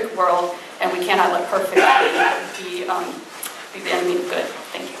a perfect world, and we cannot let perfect be the enemy of good.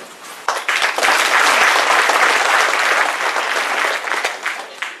 Thank you.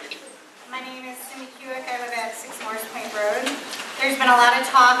 My name is Cindy Hewick. I live at 6 Morris Point Road. There's been a lot of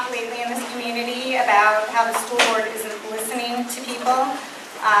talk lately in this community about how the school board isn't listening to people.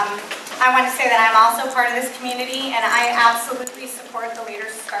 I want to say that I'm also part of this community, and I absolutely support the later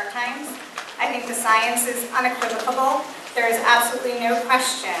start times. I think the science is unequivocal. There is absolutely no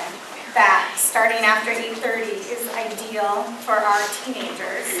question that starting after 8:30 is ideal for our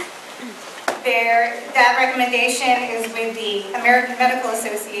teenagers. That recommendation is with the American Medical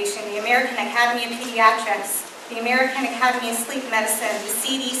Association, the American Academy of Pediatrics, the American Academy of Sleep Medicine, the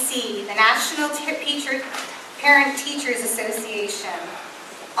CDC, the National Parent Teachers Association,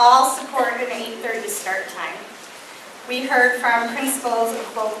 all support an 8:30 start time. We heard from principals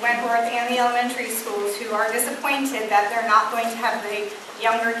of both Wentworth and the elementary schools who are disappointed that they're not going to have the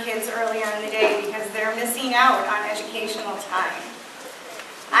younger kids earlier in the day because they're missing out on educational time.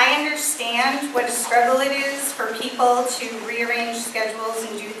 I understand what a struggle it is for people to rearrange schedules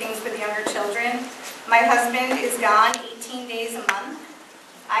and do things with younger children. My husband is gone 18 days a month.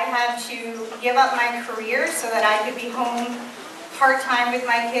 I had to give up my career so that I could be home part-time with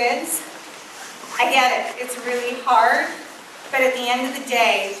my kids. I get it, it's really hard, but at the end of the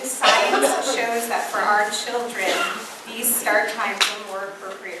day, the science shows that for our children, these start times are more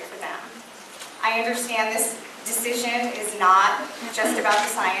appropriate for them. I understand this decision is not just about the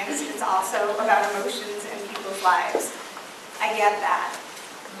science, it's also about emotions and people's lives. I get that.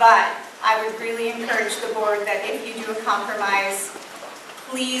 but I would really encourage the board that if you do a compromise,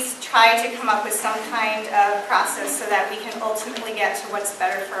 please try to come up with some kind of process so that we can ultimately get to what's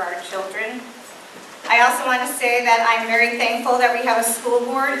better for our children. I also want to say that I'm very thankful that we have a school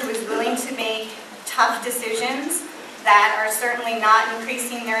board who is willing to make tough decisions that are certainly not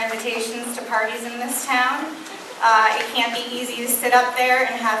increasing their invitations to parties in this town. It can't be easy to sit up there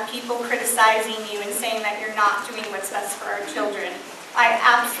and have people criticizing you and saying that you're not doing what's best for our children. I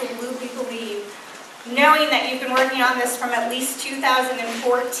absolutely believe, knowing that you've been working on this from at least 2014,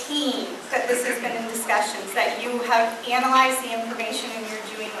 that this has been in discussions, that you have analyzed the information and you're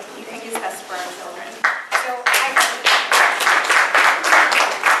doing what you think is best for our children. So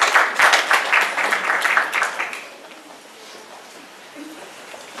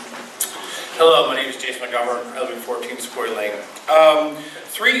Hello, my name is Jason Montgomery. I live in 14 Sequoia Lane.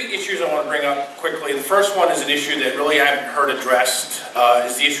 Three issues I want to bring up quickly. The first one is an issue that really I haven't heard addressed,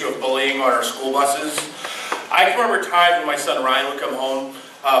 is the issue of bullying on our school buses. I can remember times when my son Ryan would come home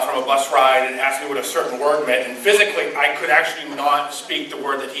from a bus ride and ask me what a certain word meant, and physically I could actually not speak the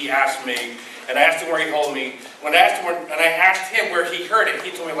word that he asked me, and I asked him where he told me. When I asked him where he heard it,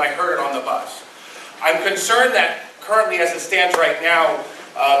 he told me, well, I heard it on the bus. I'm concerned that currently, as it stands right now,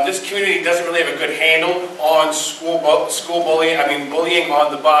 this community doesn't really have a good handle on bullying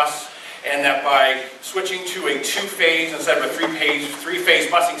on the bus, and that by switching to a two-phase instead of a three-phase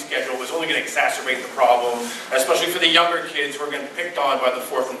busing schedule is only going to exacerbate the problem, especially for the younger kids who are going to be picked on by the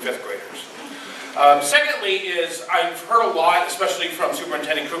 4th and 5th graders. Secondly is, I've heard a lot, especially from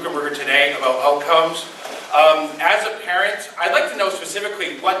Superintendent Kuchenberger today, about outcomes. As a parent, I'd like to know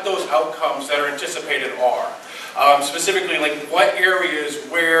specifically what those outcomes that are anticipated are. Specifically, like what areas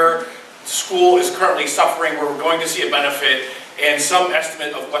where school is currently suffering, where we're going to see a benefit, and some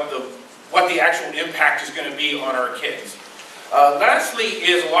estimate of what the actual impact is going to be on our kids. Lastly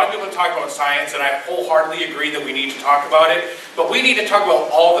is, a lot of people talk about science, and I wholeheartedly agree that we need to talk about it, but we need to talk about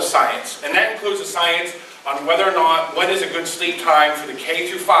all the science, and that includes the science on whether or not, what is a good sleep time for the K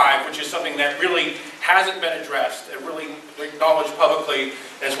through 5, which is something that really hasn't been addressed and really acknowledged publicly,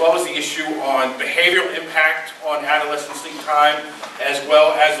 as well as the issue on behavioral impact on adolescent sleep time, as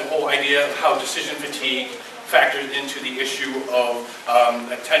well as the whole idea of how decision fatigue factors into the issue of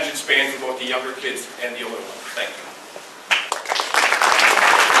attention spans for both the younger kids and the older ones. Thank you.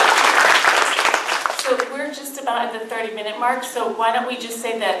 So we're just about at the 30-minute mark, so why don't we just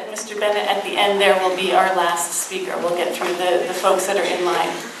say that Mr. Bennett at the end there will be our last speaker. We'll get through the folks that are in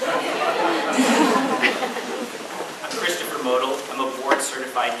line. I'm Christopher Model. I'm a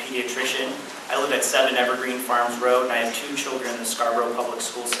board-certified pediatrician. I live at 7 Evergreen Farms Road, and I have 2 children in the Scarborough public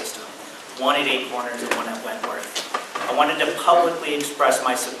school system, one at 8 Corners and one at Wentworth. I wanted to publicly express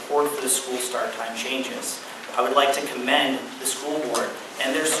my support for the school start time changes. I would like to commend the school board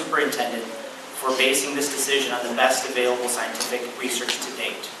and their superintendent for basing this decision on the best available scientific research to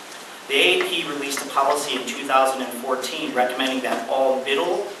date. The AAP released a policy in 2014 recommending that all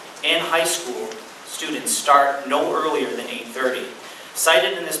middle and high school students start no earlier than 8:30.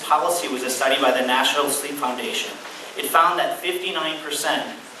 Cited in this policy was a study by the National Sleep Foundation. It found that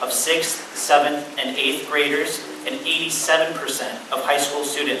 59% of 6th, 7th, and 8th graders and 87% of high school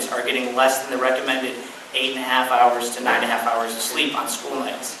students are getting less than the recommended 8.5 hours to 9.5 hours of sleep on school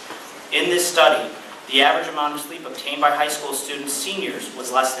nights. In this study, the average amount of sleep obtained by high school students, seniors, was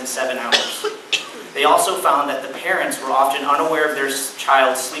less than 7 hours. They also found that the parents were often unaware of their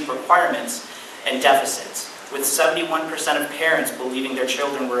child's sleep requirements and deficits, with 71% of parents believing their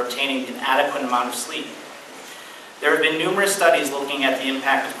children were obtaining an adequate amount of sleep. There have been numerous studies looking at the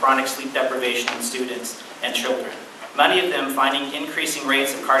impact of chronic sleep deprivation on students and children, many of them finding increasing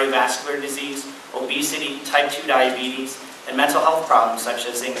rates of cardiovascular disease, obesity, type 2 diabetes, and mental health problems such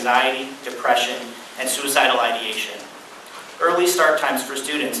as anxiety, depression, and suicidal ideation. Early start times for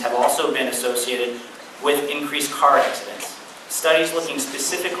students have also been associated with increased car accidents. Studies looking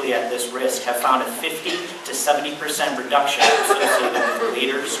specifically at this risk have found a 50 to 70% reduction associated with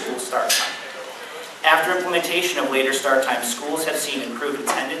later school start time. After implementation of later start time, schools have seen improved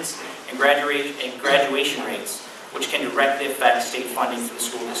attendance and graduation rates, which can directly affect state funding for the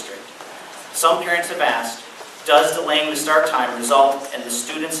school district. Some parents have asked, does delaying the start time result in the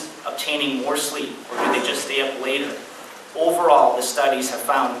students obtaining more sleep, or do they just stay up later? Overall, the studies have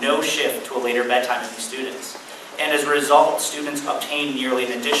found no shift to a later bedtime in these students. And as a result, students obtain nearly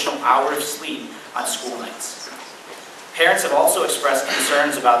an additional hour of sleep on school nights. Parents have also expressed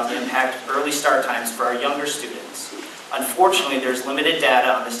concerns about the impact of early start times for our younger students. Unfortunately, there's limited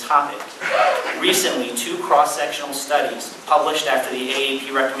data on this topic. Recently, 2 cross-sectional studies published after the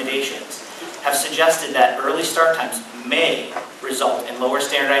AAP recommendations have suggested that early start times may result in lower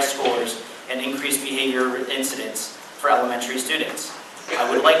standardized scores and increased behavior incidents for elementary students. I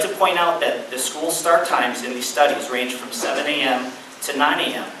would like to point out that the school start times in these studies range from 7 a.m. to 9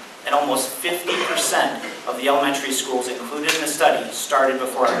 a.m. and almost 50% of the elementary schools included in the study started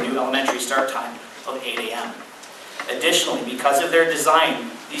before our new elementary start time of 8 a.m. Additionally, because of their design,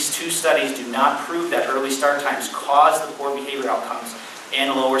 these two studies do not prove that early start times cause the poor behavior outcomes and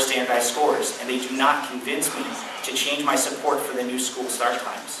lower standardized scores, and they do not convince me to change my support for the new school start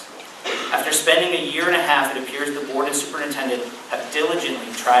times. After spending a year and a half, it appears the board and superintendent have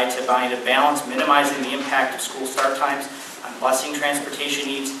diligently tried to find a balance minimizing the impact of school start times on busing transportation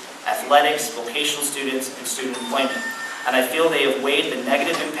needs, athletics, vocational students, and student employment. And I feel they have weighed the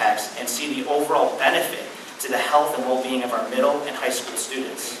negative impacts and see the overall benefit to the health and well-being of our middle and high school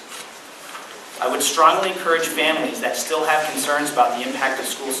students. I would strongly encourage families that still have concerns about the impact of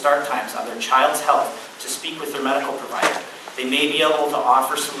school start times on their child's health to speak with their medical provider. They may be able to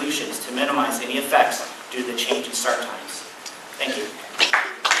offer solutions to minimize any effects due to the change in start times. Thank you.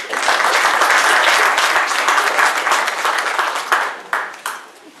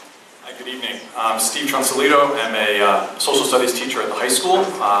 Hi, good evening. I'm Steve Tronsolito. I'm a social studies teacher at the high school.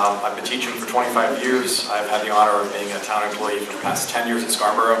 I've been teaching for 25 years. I've had the honor of being a town employee for the past 10 years at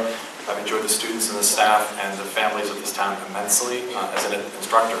Scarborough. I've enjoyed the students and the staff and the families of this town immensely as an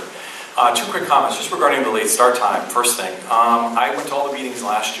instructor. Two quick comments just regarding the late start time. First thing, I went to all the meetings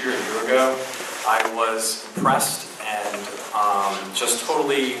last year, a year ago. I was impressed and just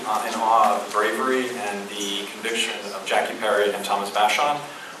totally in awe of the bravery and the conviction of Jackie Perry and Thomas Vachon,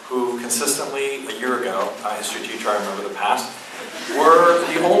 who consistently, a year ago, a history teacher, I remember the past, were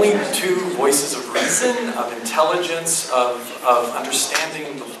the only two voices of reason, of intelligence, of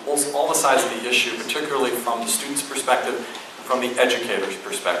understanding all the sides of the issue, particularly from the student's perspective, from the educator's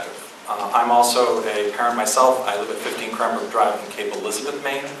perspective. I'm also a parent myself. I live at 15 Cranbrook Drive in Cape Elizabeth,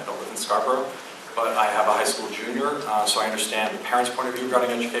 Maine. I don't live in Scarborough, but I have a high school junior, so I understand the parent's point of view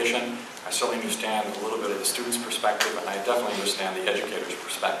regarding education. I certainly understand a little bit of the student's perspective, and I definitely understand the educator's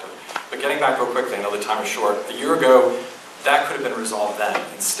perspective. But getting back real quickly, I know the time is short. A year ago, that could have been resolved then.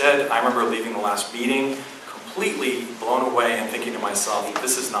 Instead, I remember leaving the last meeting completely blown away and thinking to myself,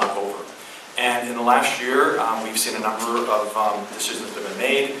 this is not over. And in the last year, we've seen a number of decisions that have been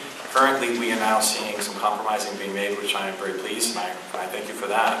made. Currently, we are now seeing some compromising being made, which I am very pleased, and I thank you for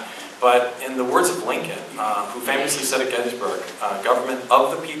that. But in the words of Lincoln, who famously said at Gettysburg, government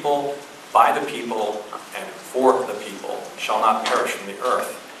of the people, by the people, and for the people shall not perish from the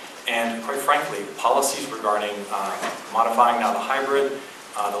earth. And quite frankly, policies regarding modifying now the hybrid,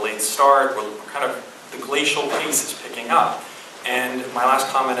 the late start, we're kind of, the glacial pace is picking up. And my last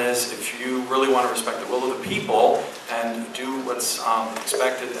comment is, if you really want to respect the will of the people and do what's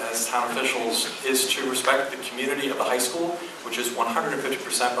expected as town officials, is to respect the community of the high school, which is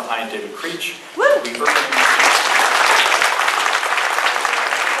 150% behind David Creech.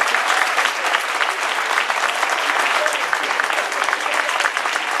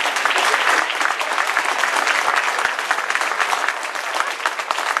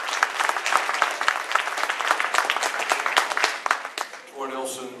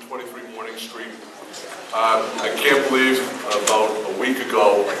 I can't believe about a week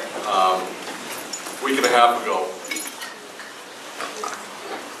and a half ago,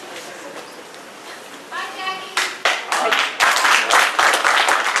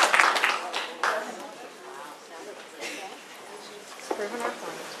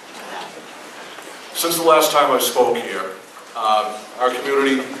 since the last time I spoke here, our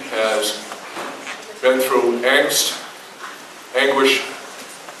community has been through angst, anguish,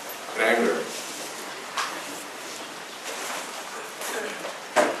 and anger.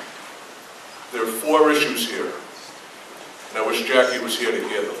 There are 4 issues here, and I wish Jackie was here to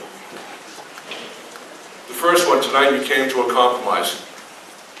hear them. The first one, tonight you came to a compromise.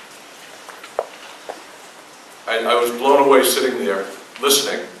 I was blown away sitting there,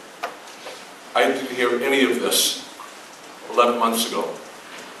 listening. I didn't hear any of this 11 months ago,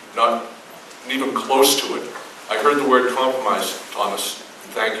 not even close to it. I heard the word compromise, Thomas,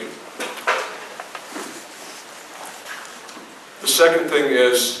 and thank you. The second thing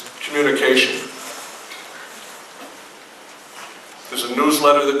is communication. There's a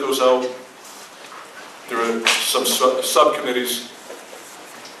newsletter that goes out. There are some subcommittees,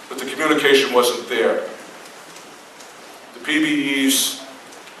 but the communication wasn't there. The PBEs,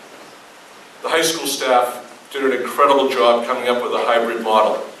 the high school staff did an incredible job coming up with a hybrid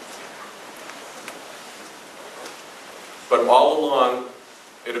model. But all along,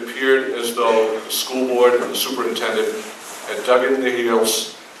 it appeared as though the school board and the superintendent had dug in their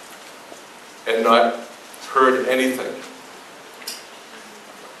heels and not heard anything.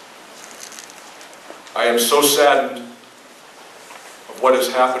 I am so saddened of what has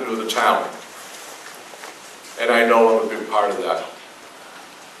happened to the town, and I know I'm a big part of that.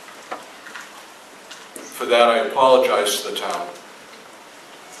 For that, I apologize to the town,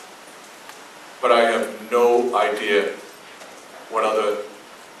 but I have no idea what other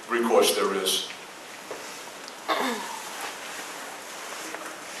recourse there is.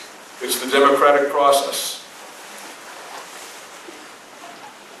 It's the democratic process.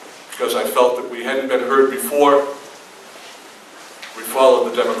 Because I felt that we hadn't been heard before, we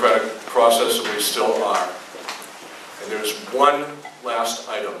followed the democratic process and we still are. And there's one last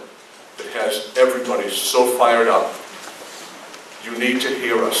item that has everybody so fired up. You need to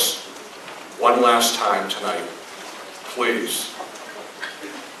hear us one last time tonight, please.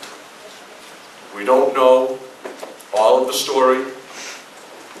 We don't know all of the story.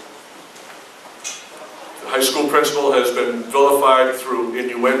 The high school principal has been vilified through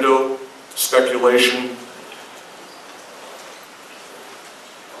innuendo, speculation.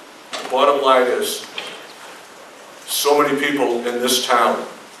 The bottom line is, so many people in this town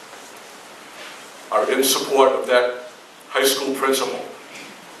are in support of that high school principal.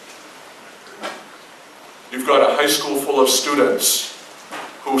 You've got a high school full of students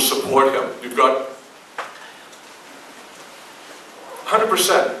who support him. You've got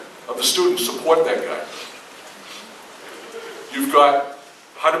 100% of the students support that guy. You've got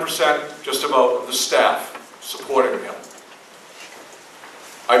 100% just about of the staff supporting him.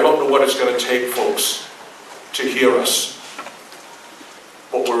 I don't know what it's going to take, folks, to hear us,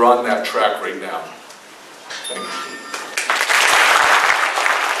 but we're on that track right now. Thank you.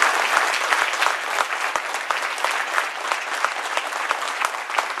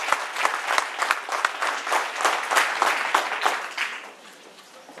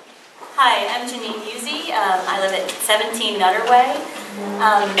 Hi, I'm Janine Husey. I live at 17 Nutter Way.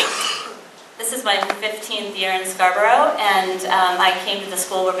 This is my 15th year in Scarborough, and I came to the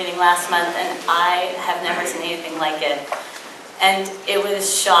school board meeting last month, and I have never seen anything like it. And it was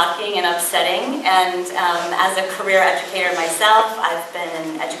shocking and upsetting, and as a career educator myself, I've been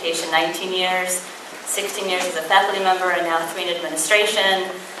in education 19 years, 16 years as a faculty member, and now 3 in administration.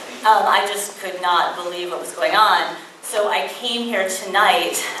 I just could not believe what was going on. So I came here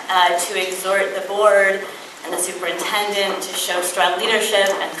tonight to exhort the board and the superintendent to show strong leadership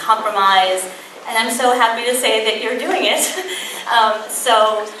and compromise, and I'm so happy to say that you're doing it.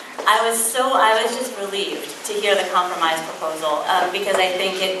 So I was just relieved to hear the compromise proposal, because I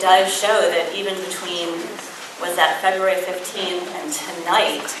think it does show that even between, was that February 15th and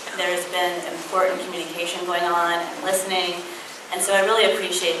tonight, there's been important communication going on and listening, and so I really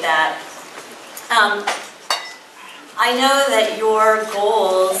appreciate that. I know that your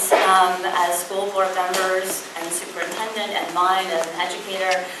goals as school board members and superintendent and mine as an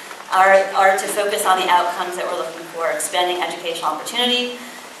educator are to focus on the outcomes that we're looking for, expanding educational opportunity,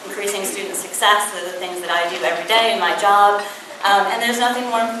 increasing student success. Those are the things that I do every day in my job, and there's nothing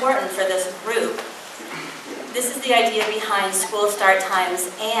more important for this group. This is the idea behind school start times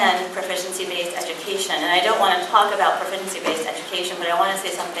and proficiency-based education, and I don't want to talk about proficiency-based education, but I want to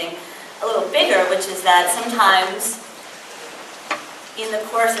say something a little bigger, which is that sometimes in the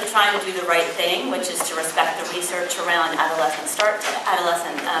course of trying to do the right thing, which is to respect the research around adolescent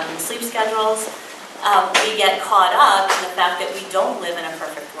sleep schedules, we get caught up in the fact that we don't live in a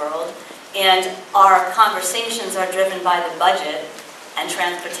perfect world, and our conversations are driven by the budget and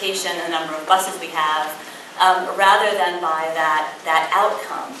transportation and the number of buses we have, rather than by that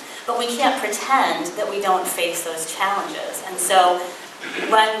outcome. But we can't pretend that we don't face those challenges. And so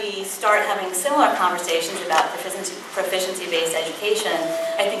when we start having similar conversations about proficiency-based education,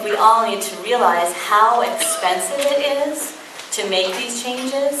 I think we all need to realize how expensive it is to make these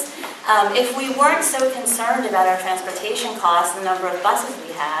changes. If we weren't so concerned about our transportation costs and the number of buses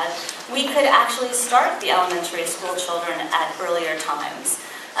we had, we could actually start the elementary school children at earlier times.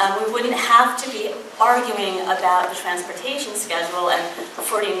 We wouldn't have to be arguing about the transportation schedule and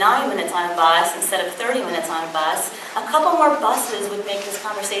 49 minutes on a bus instead of 30 minutes on a bus. A couple more buses would make this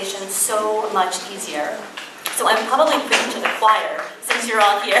conversation so much easier. So I'm probably preaching to the choir since you're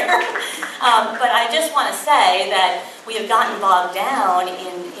all here. But I just want to say that we have gotten bogged down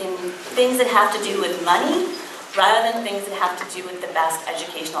in things that have to do with money rather than things that have to do with the best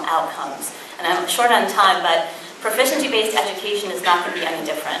educational outcomes. And I'm short on time, but proficiency-based education is not going to be any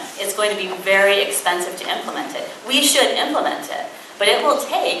different. It's going to be very expensive to implement it. We should implement it, but it will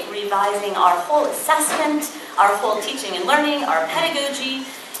take revising our whole assessment, our whole teaching and learning, our pedagogy.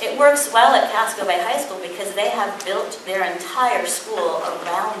 It works well at Casco Bay High School because they have built their entire school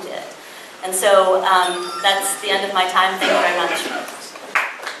around it. And so that's the end of my time. Thank you very much.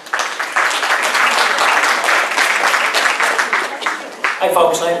 Hi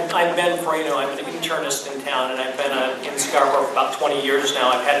folks, I'm Ben Farino. I'm an internist in town, and I've been in Scarborough for about 20 years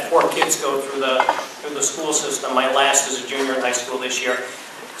now. I've had 4 kids go through the school system. My last is a junior in high school this year.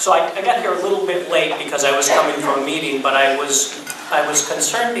 So I got here a little bit late because I was coming from a meeting, but I was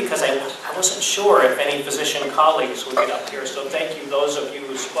concerned because I wasn't sure if any physician colleagues would get up here. So thank you, those of you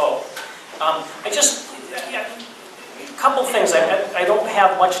who spoke. A couple things. I don't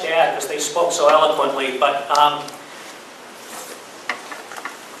have much to add because they spoke so eloquently, but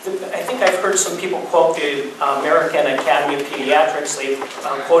I think I've heard some people quote the American Academy of Pediatrics. They've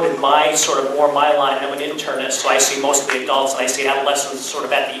quoted my line. I'm an internist, so I see mostly adults, and I see adolescents sort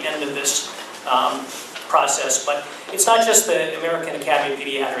of at the end of this process. But it's not just the American Academy of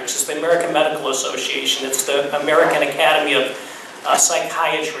Pediatrics. It's the American Medical Association. It's the American Academy of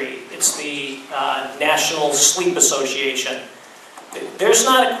Psychiatry. It's the National Sleep Association. There's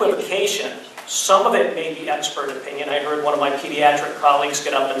not equivocation. Some of it may be expert opinion. I heard one of my pediatric colleagues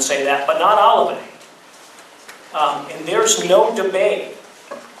get up and say that, but not all of it. And there's no debate.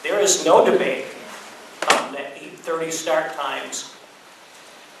 There is no debate that 8:30 start times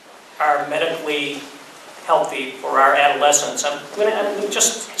are medically healthy for our adolescents. I'm going to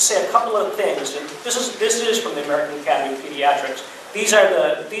just say a couple of things. And this is from the American Academy of Pediatrics. These are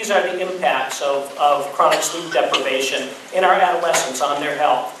the impacts of chronic sleep deprivation in our adolescents on their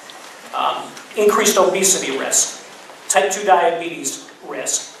health. Increased obesity risk, type 2 diabetes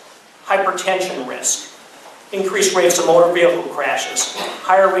risk, hypertension risk, increased rates of motor vehicle crashes,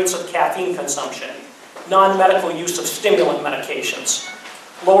 higher rates of caffeine consumption, non-medical use of stimulant medications,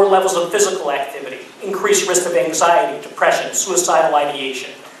 lower levels of physical activity, increased risk of anxiety, depression, suicidal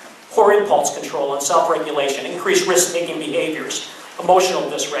ideation, poor impulse control and self-regulation, increased risk-taking behaviors, emotional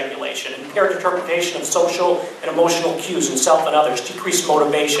dysregulation, impaired interpretation of social and emotional cues in self and others, decreased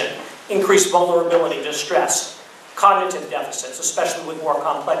motivation, increased vulnerability to stress, cognitive deficits, especially with more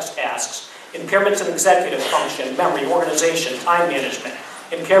complex tasks, impairments in executive function, memory, organization, time management,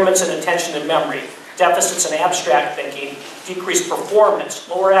 impairments in attention and memory, deficits in abstract thinking, decreased performance,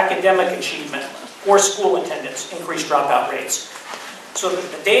 lower academic achievement, poor school attendance, increased dropout rates. So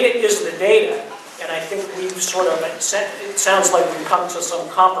the data is the data, and I think we've sort of, it sounds like we've come to some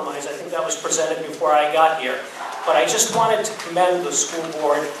compromise. I think that was presented before I got here. But I just wanted to commend the school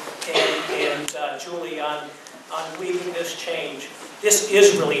board and Julie on leading this change. This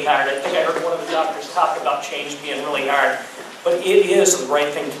is really hard. I think I heard one of the doctors talk about change being really hard, but it is the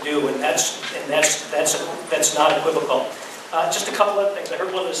right thing to do, and that's not equivocal. Just a couple of things. I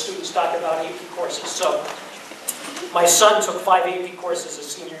heard one of the students talk about AP courses. So my son took 5 AP courses his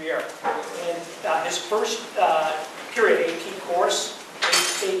senior year, and his first period AP course,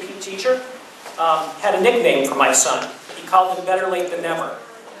 AP teacher, had a nickname for my son. He called him Better Late Than Never.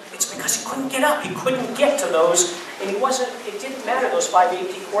 It's because he couldn't get up. He couldn't get to those, and it didn't matter those 5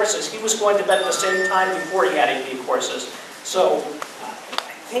 AP courses. He was going to bed at the same time before he had AP courses. So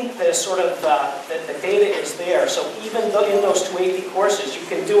I think the data is there. So even though in those 2 AP courses, you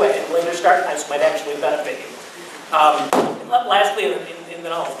can do it, and later start times might actually benefit you. Lastly, and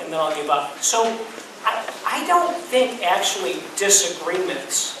then I'll give up. So I don't think actually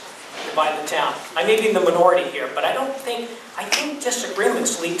disagreements divide the town. I may be in the minority here, but I think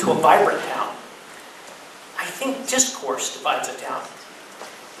disagreements lead to a vibrant town. I think discourse divides a town.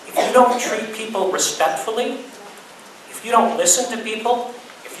 If you don't treat people respectfully, if you don't listen to people,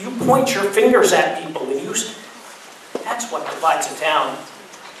 if you point your fingers at people and that's what divides a town.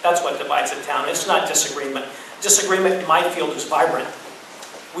 That's what divides a town. It's not disagreement. Disagreement in my field is vibrant.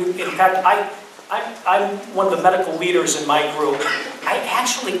 In fact, I'm one of the medical leaders in my group. I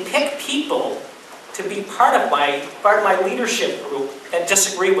actually pick people to be part of my leadership group that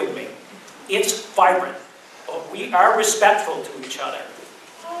disagree with me. It's vibrant. But we are respectful to each other.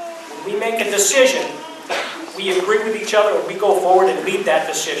 When we make a decision, we agree with each other, and we go forward and lead that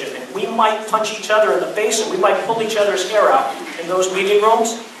decision. And we might punch each other in the face, and we might pull each other's hair out in those meeting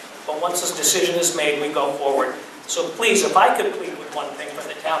rooms, but once this decision is made, we go forward. So please, if I could plead with one thing for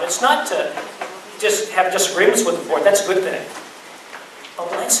the town, it's not to just have disagreements with the board. That's a good thing.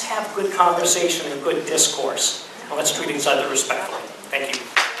 But let's have good conversation and good discourse. And let's treat each other respectfully. Thank you.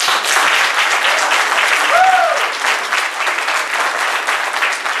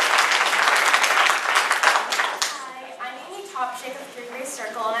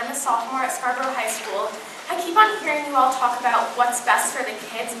 Circle, and I'm a sophomore at Scarborough High School. I keep on hearing you all talk about what's best for the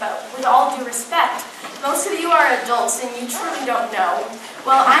kids, but with all due respect, most of you are adults and you truly don't know.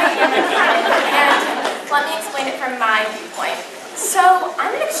 Well, I am a kid, and let me explain it from my viewpoint. So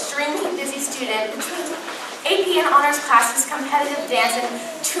I'm an extremely busy student. Between AP and honors classes, competitive dance, and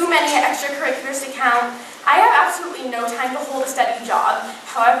too many extracurriculars to count, I have absolutely no time to hold a steady job.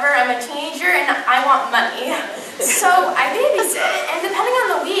 However, I'm a teenager and I want money. So I babysit, and depending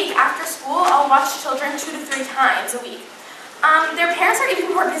on the week, after school, I'll watch children 2 to 3 times a week. Their parents are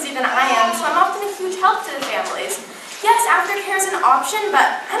even more busy than I am, so I'm often a huge help to the families. Yes, aftercare is an option,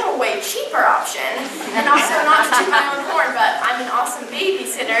 but I'm a way cheaper option. And also, not to toot my own horn, but I'm an awesome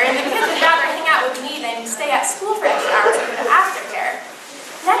babysitter, and the kids would rather hang out with me than stay at school for extra hours to go to aftercare.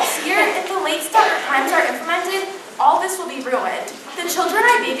 Next year, if the late starter times are implemented, all this will be ruined. The children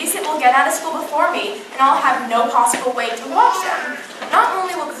I babysit will get out of school before me, and I'll have no possible way to watch them. Not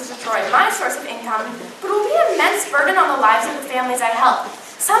only will this destroy my source of income, but it will be an immense burden on the lives of the families I help.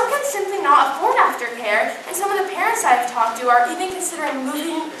 Some can simply not afford aftercare, and some of the parents I've talked to are even considering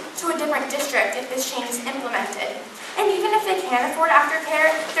moving to a different district if this change is implemented. And even if they can afford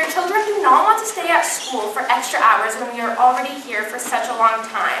aftercare, their children do not want to stay at school for extra hours when we are already here for such a long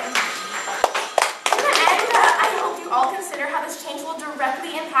time. In the end, I hope you all consider how this change will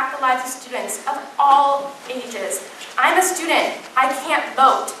directly impact the lives of students of all ages. I'm a student. I can't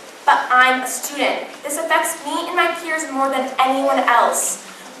vote, but I'm a student. This affects me and my peers more than anyone else.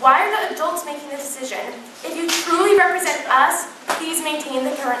 Why are the adults making this decision? If you truly represent us, please maintain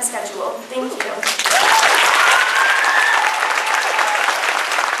the current schedule. Thank you.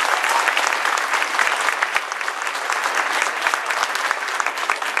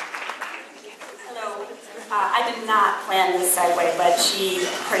 Hello. I did not plan this segue, but she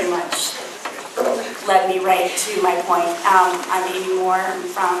pretty much led me right to my point. I'm Amy Moore. I'm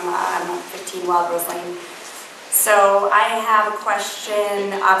from 15 Wild Rose Lane. So I have a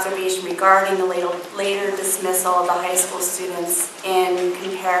question, observation regarding the later dismissal of the high school students in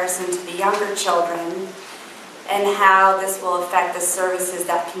comparison to the younger children, and how this will affect the services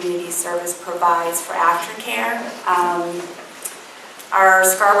that community service provides for aftercare. Our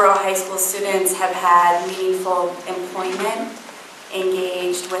Scarborough high school students have had meaningful employment,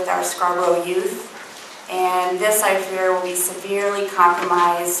 engaged with our Scarborough youth, and this, I fear, will be severely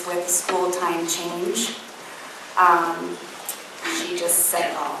compromised with the school time change. She just said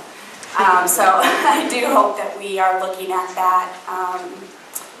it all. So I do hope that we are looking at that,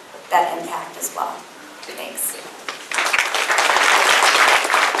 that impact as well. Thanks.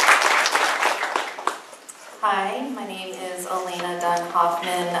 Hi, my name is Elena Dunn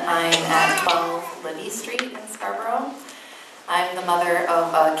Hoffman. I'm at 12 Libby Street in Scarborough. I'm the mother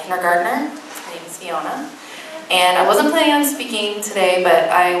of a kindergartner. Her name is Fiona. And I wasn't planning on speaking today, but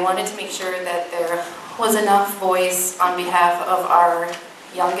I wanted to make sure that there was enough voice on behalf of our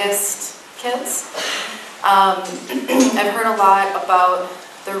youngest kids. I've heard a lot about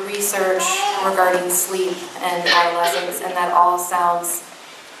the research regarding sleep and adolescence, and that all sounds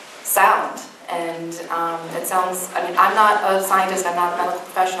sound. And it sounds, I mean, I'm not a scientist, I'm not a medical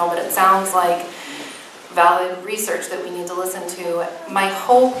professional, but it sounds like valid research that we need to listen to. My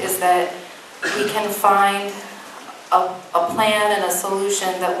hope is that we can find a plan and a solution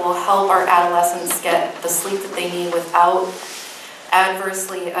that will help our adolescents get the sleep that they need without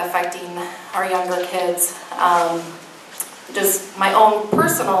adversely affecting our younger kids. Just my own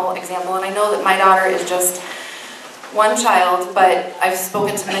personal example, and I know that my daughter is just one child, but I've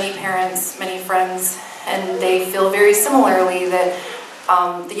spoken to many parents, many friends, and they feel very similarly that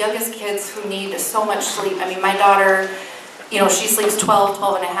the youngest kids who need so much sleep, I mean, my daughter, you know, she sleeps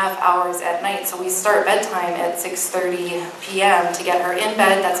 12 and a half hours at night, so we start bedtime at 6:30 p.m. to get her in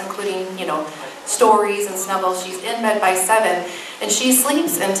bed. That's including, you know, stories and snuggles. She's in bed by 7, and she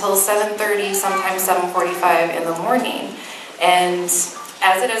sleeps until 7:30, sometimes 7:45 in the morning. And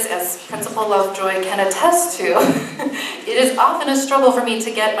as it is, as Principal Lovejoy can attest to, it is often a struggle for me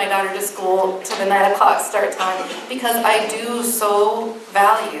to get my daughter to school to the 9 o'clock start time, because I do so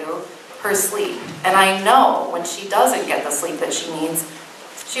value her sleep. And I know when she doesn't get the sleep that she needs,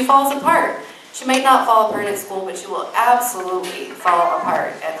 she falls apart. She might not fall apart at school, but she will absolutely fall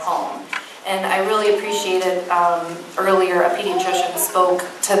apart at home. And I really appreciated earlier a pediatrician spoke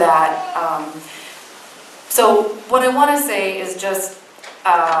to that. So what I want to say is just,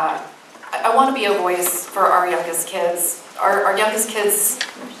 I want to be a voice for our youngest kids. Our youngest kids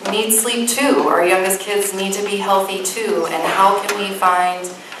need sleep too. Our youngest kids need to be healthy too. And how can we find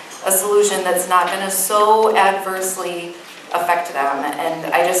a solution that's not going to so adversely affect them?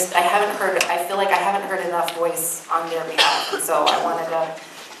 And I haven't heard, I feel like I haven't heard enough voice on their behalf. And so I wanted to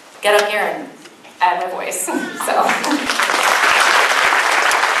get up here and add my voice.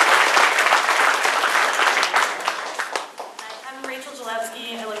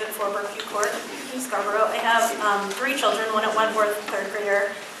 Tedeschi. I live at 4 Brookview Court in Scarborough. I have 3 children, one at Wentworth, 3rd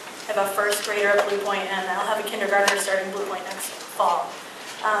grader. I have a 1st grader at Blue Point, and I'll have a kindergartner starting Blue Point next fall.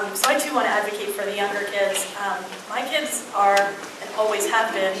 So I too want to advocate for the younger kids. My kids are, and always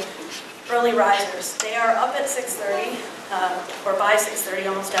have been, early risers. They are up at 6:30, or by 6:30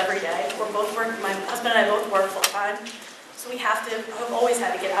 almost every day. We're both working, my husband and I both work full-time, so we have to, we've always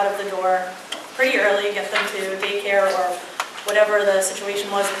had to get out of the door pretty early, get them to daycare or whatever the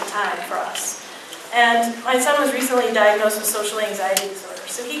situation was at the time for us. And my son was recently diagnosed with social anxiety disorder,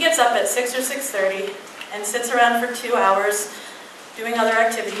 so he gets up at 6 or 6:30 and sits around for 2 hours doing other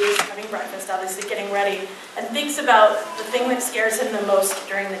activities, having breakfast, obviously getting ready, and thinks about the thing that scares him the most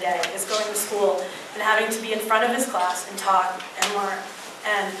during the day, is going to school and having to be in front of his class and talk and learn.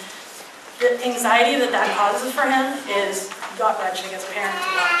 And the anxiety that that causes for him is gut-wrenching as a parent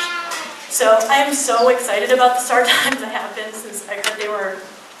to watch. So I am so excited about the start times that have been since I heard they were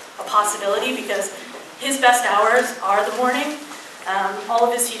a possibility, because his best hours are the morning. All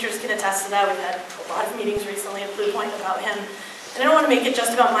of his teachers can attest to that. We've had a lot of meetings recently at Blue Point about him. And I don't want to make it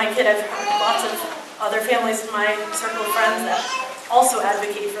just about my kid. I've heard lots of other families in my circle of friends that also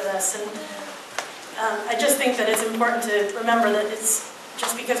advocate for this. And I just think that it's important to remember that it's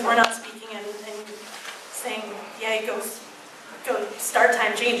just because we're not speaking and saying, yay, go start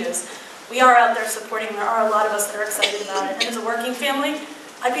time changes. We are out there supporting. There are a lot of us that are excited about it. And as a working family,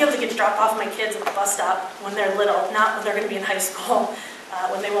 I'd be able to get to drop off my kids at the bus stop when they're little, not when they're going to be in high school.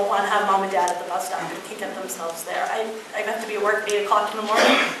 When they won't want to have mom and dad at the bus stop and can get themselves there. I have to be at work at 8 o'clock in the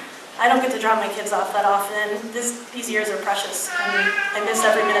morning. I don't get to drop my kids off that often. These years are precious, and I miss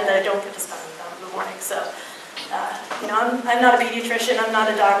every minute that I don't get to spend with them in the morning. So, I'm not a pediatrician, I'm not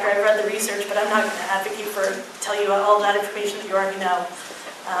a doctor, I've read the research, but I'm not going to advocate for, tell you all that information that you already know.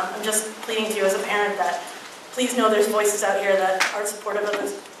 I'm just pleading to you as a parent that please know there's voices out here that are supportive of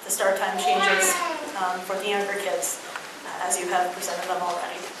the start time changes for the younger kids, as you have presented them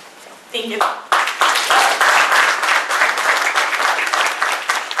already. So, thank you.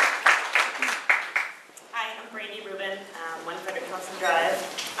 Hi, I'm Brandy Rubin, 100 Thompson Drive,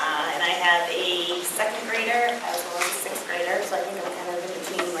 and I have a 2nd grader as well as a 6th grader, so I think I'm kind of in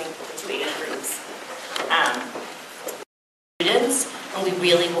between like the 2 age groups. Students, and we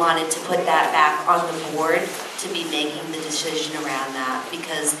really wanted to put that back on the board to be making the decision around that,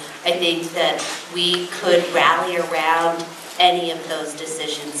 because I think that we could rally around any of those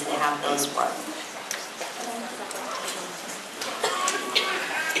decisions and have those work.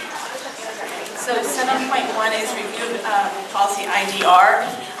 So 7.1 is reviewed policy IDR.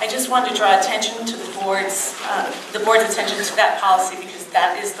 I just wanted to draw attention to the board's attention to that policy, because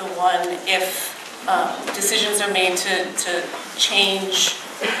that is the one, if decisions are made to change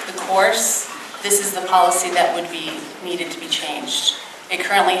the course, this is the policy that would be needed to be changed. It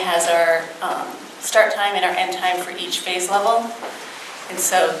currently has our start time and our end time for each phase level, and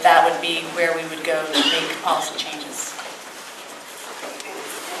so that would be where we would go to make policy changes.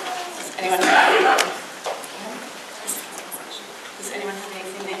 Does anyone have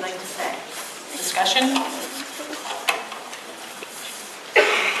anything they'd like to say? Discussion?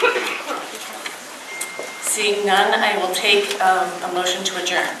 Seeing none, I will take a motion to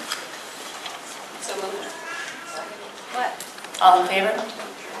adjourn. So moved. What? All in favor?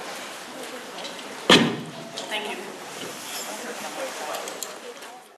 Thank you.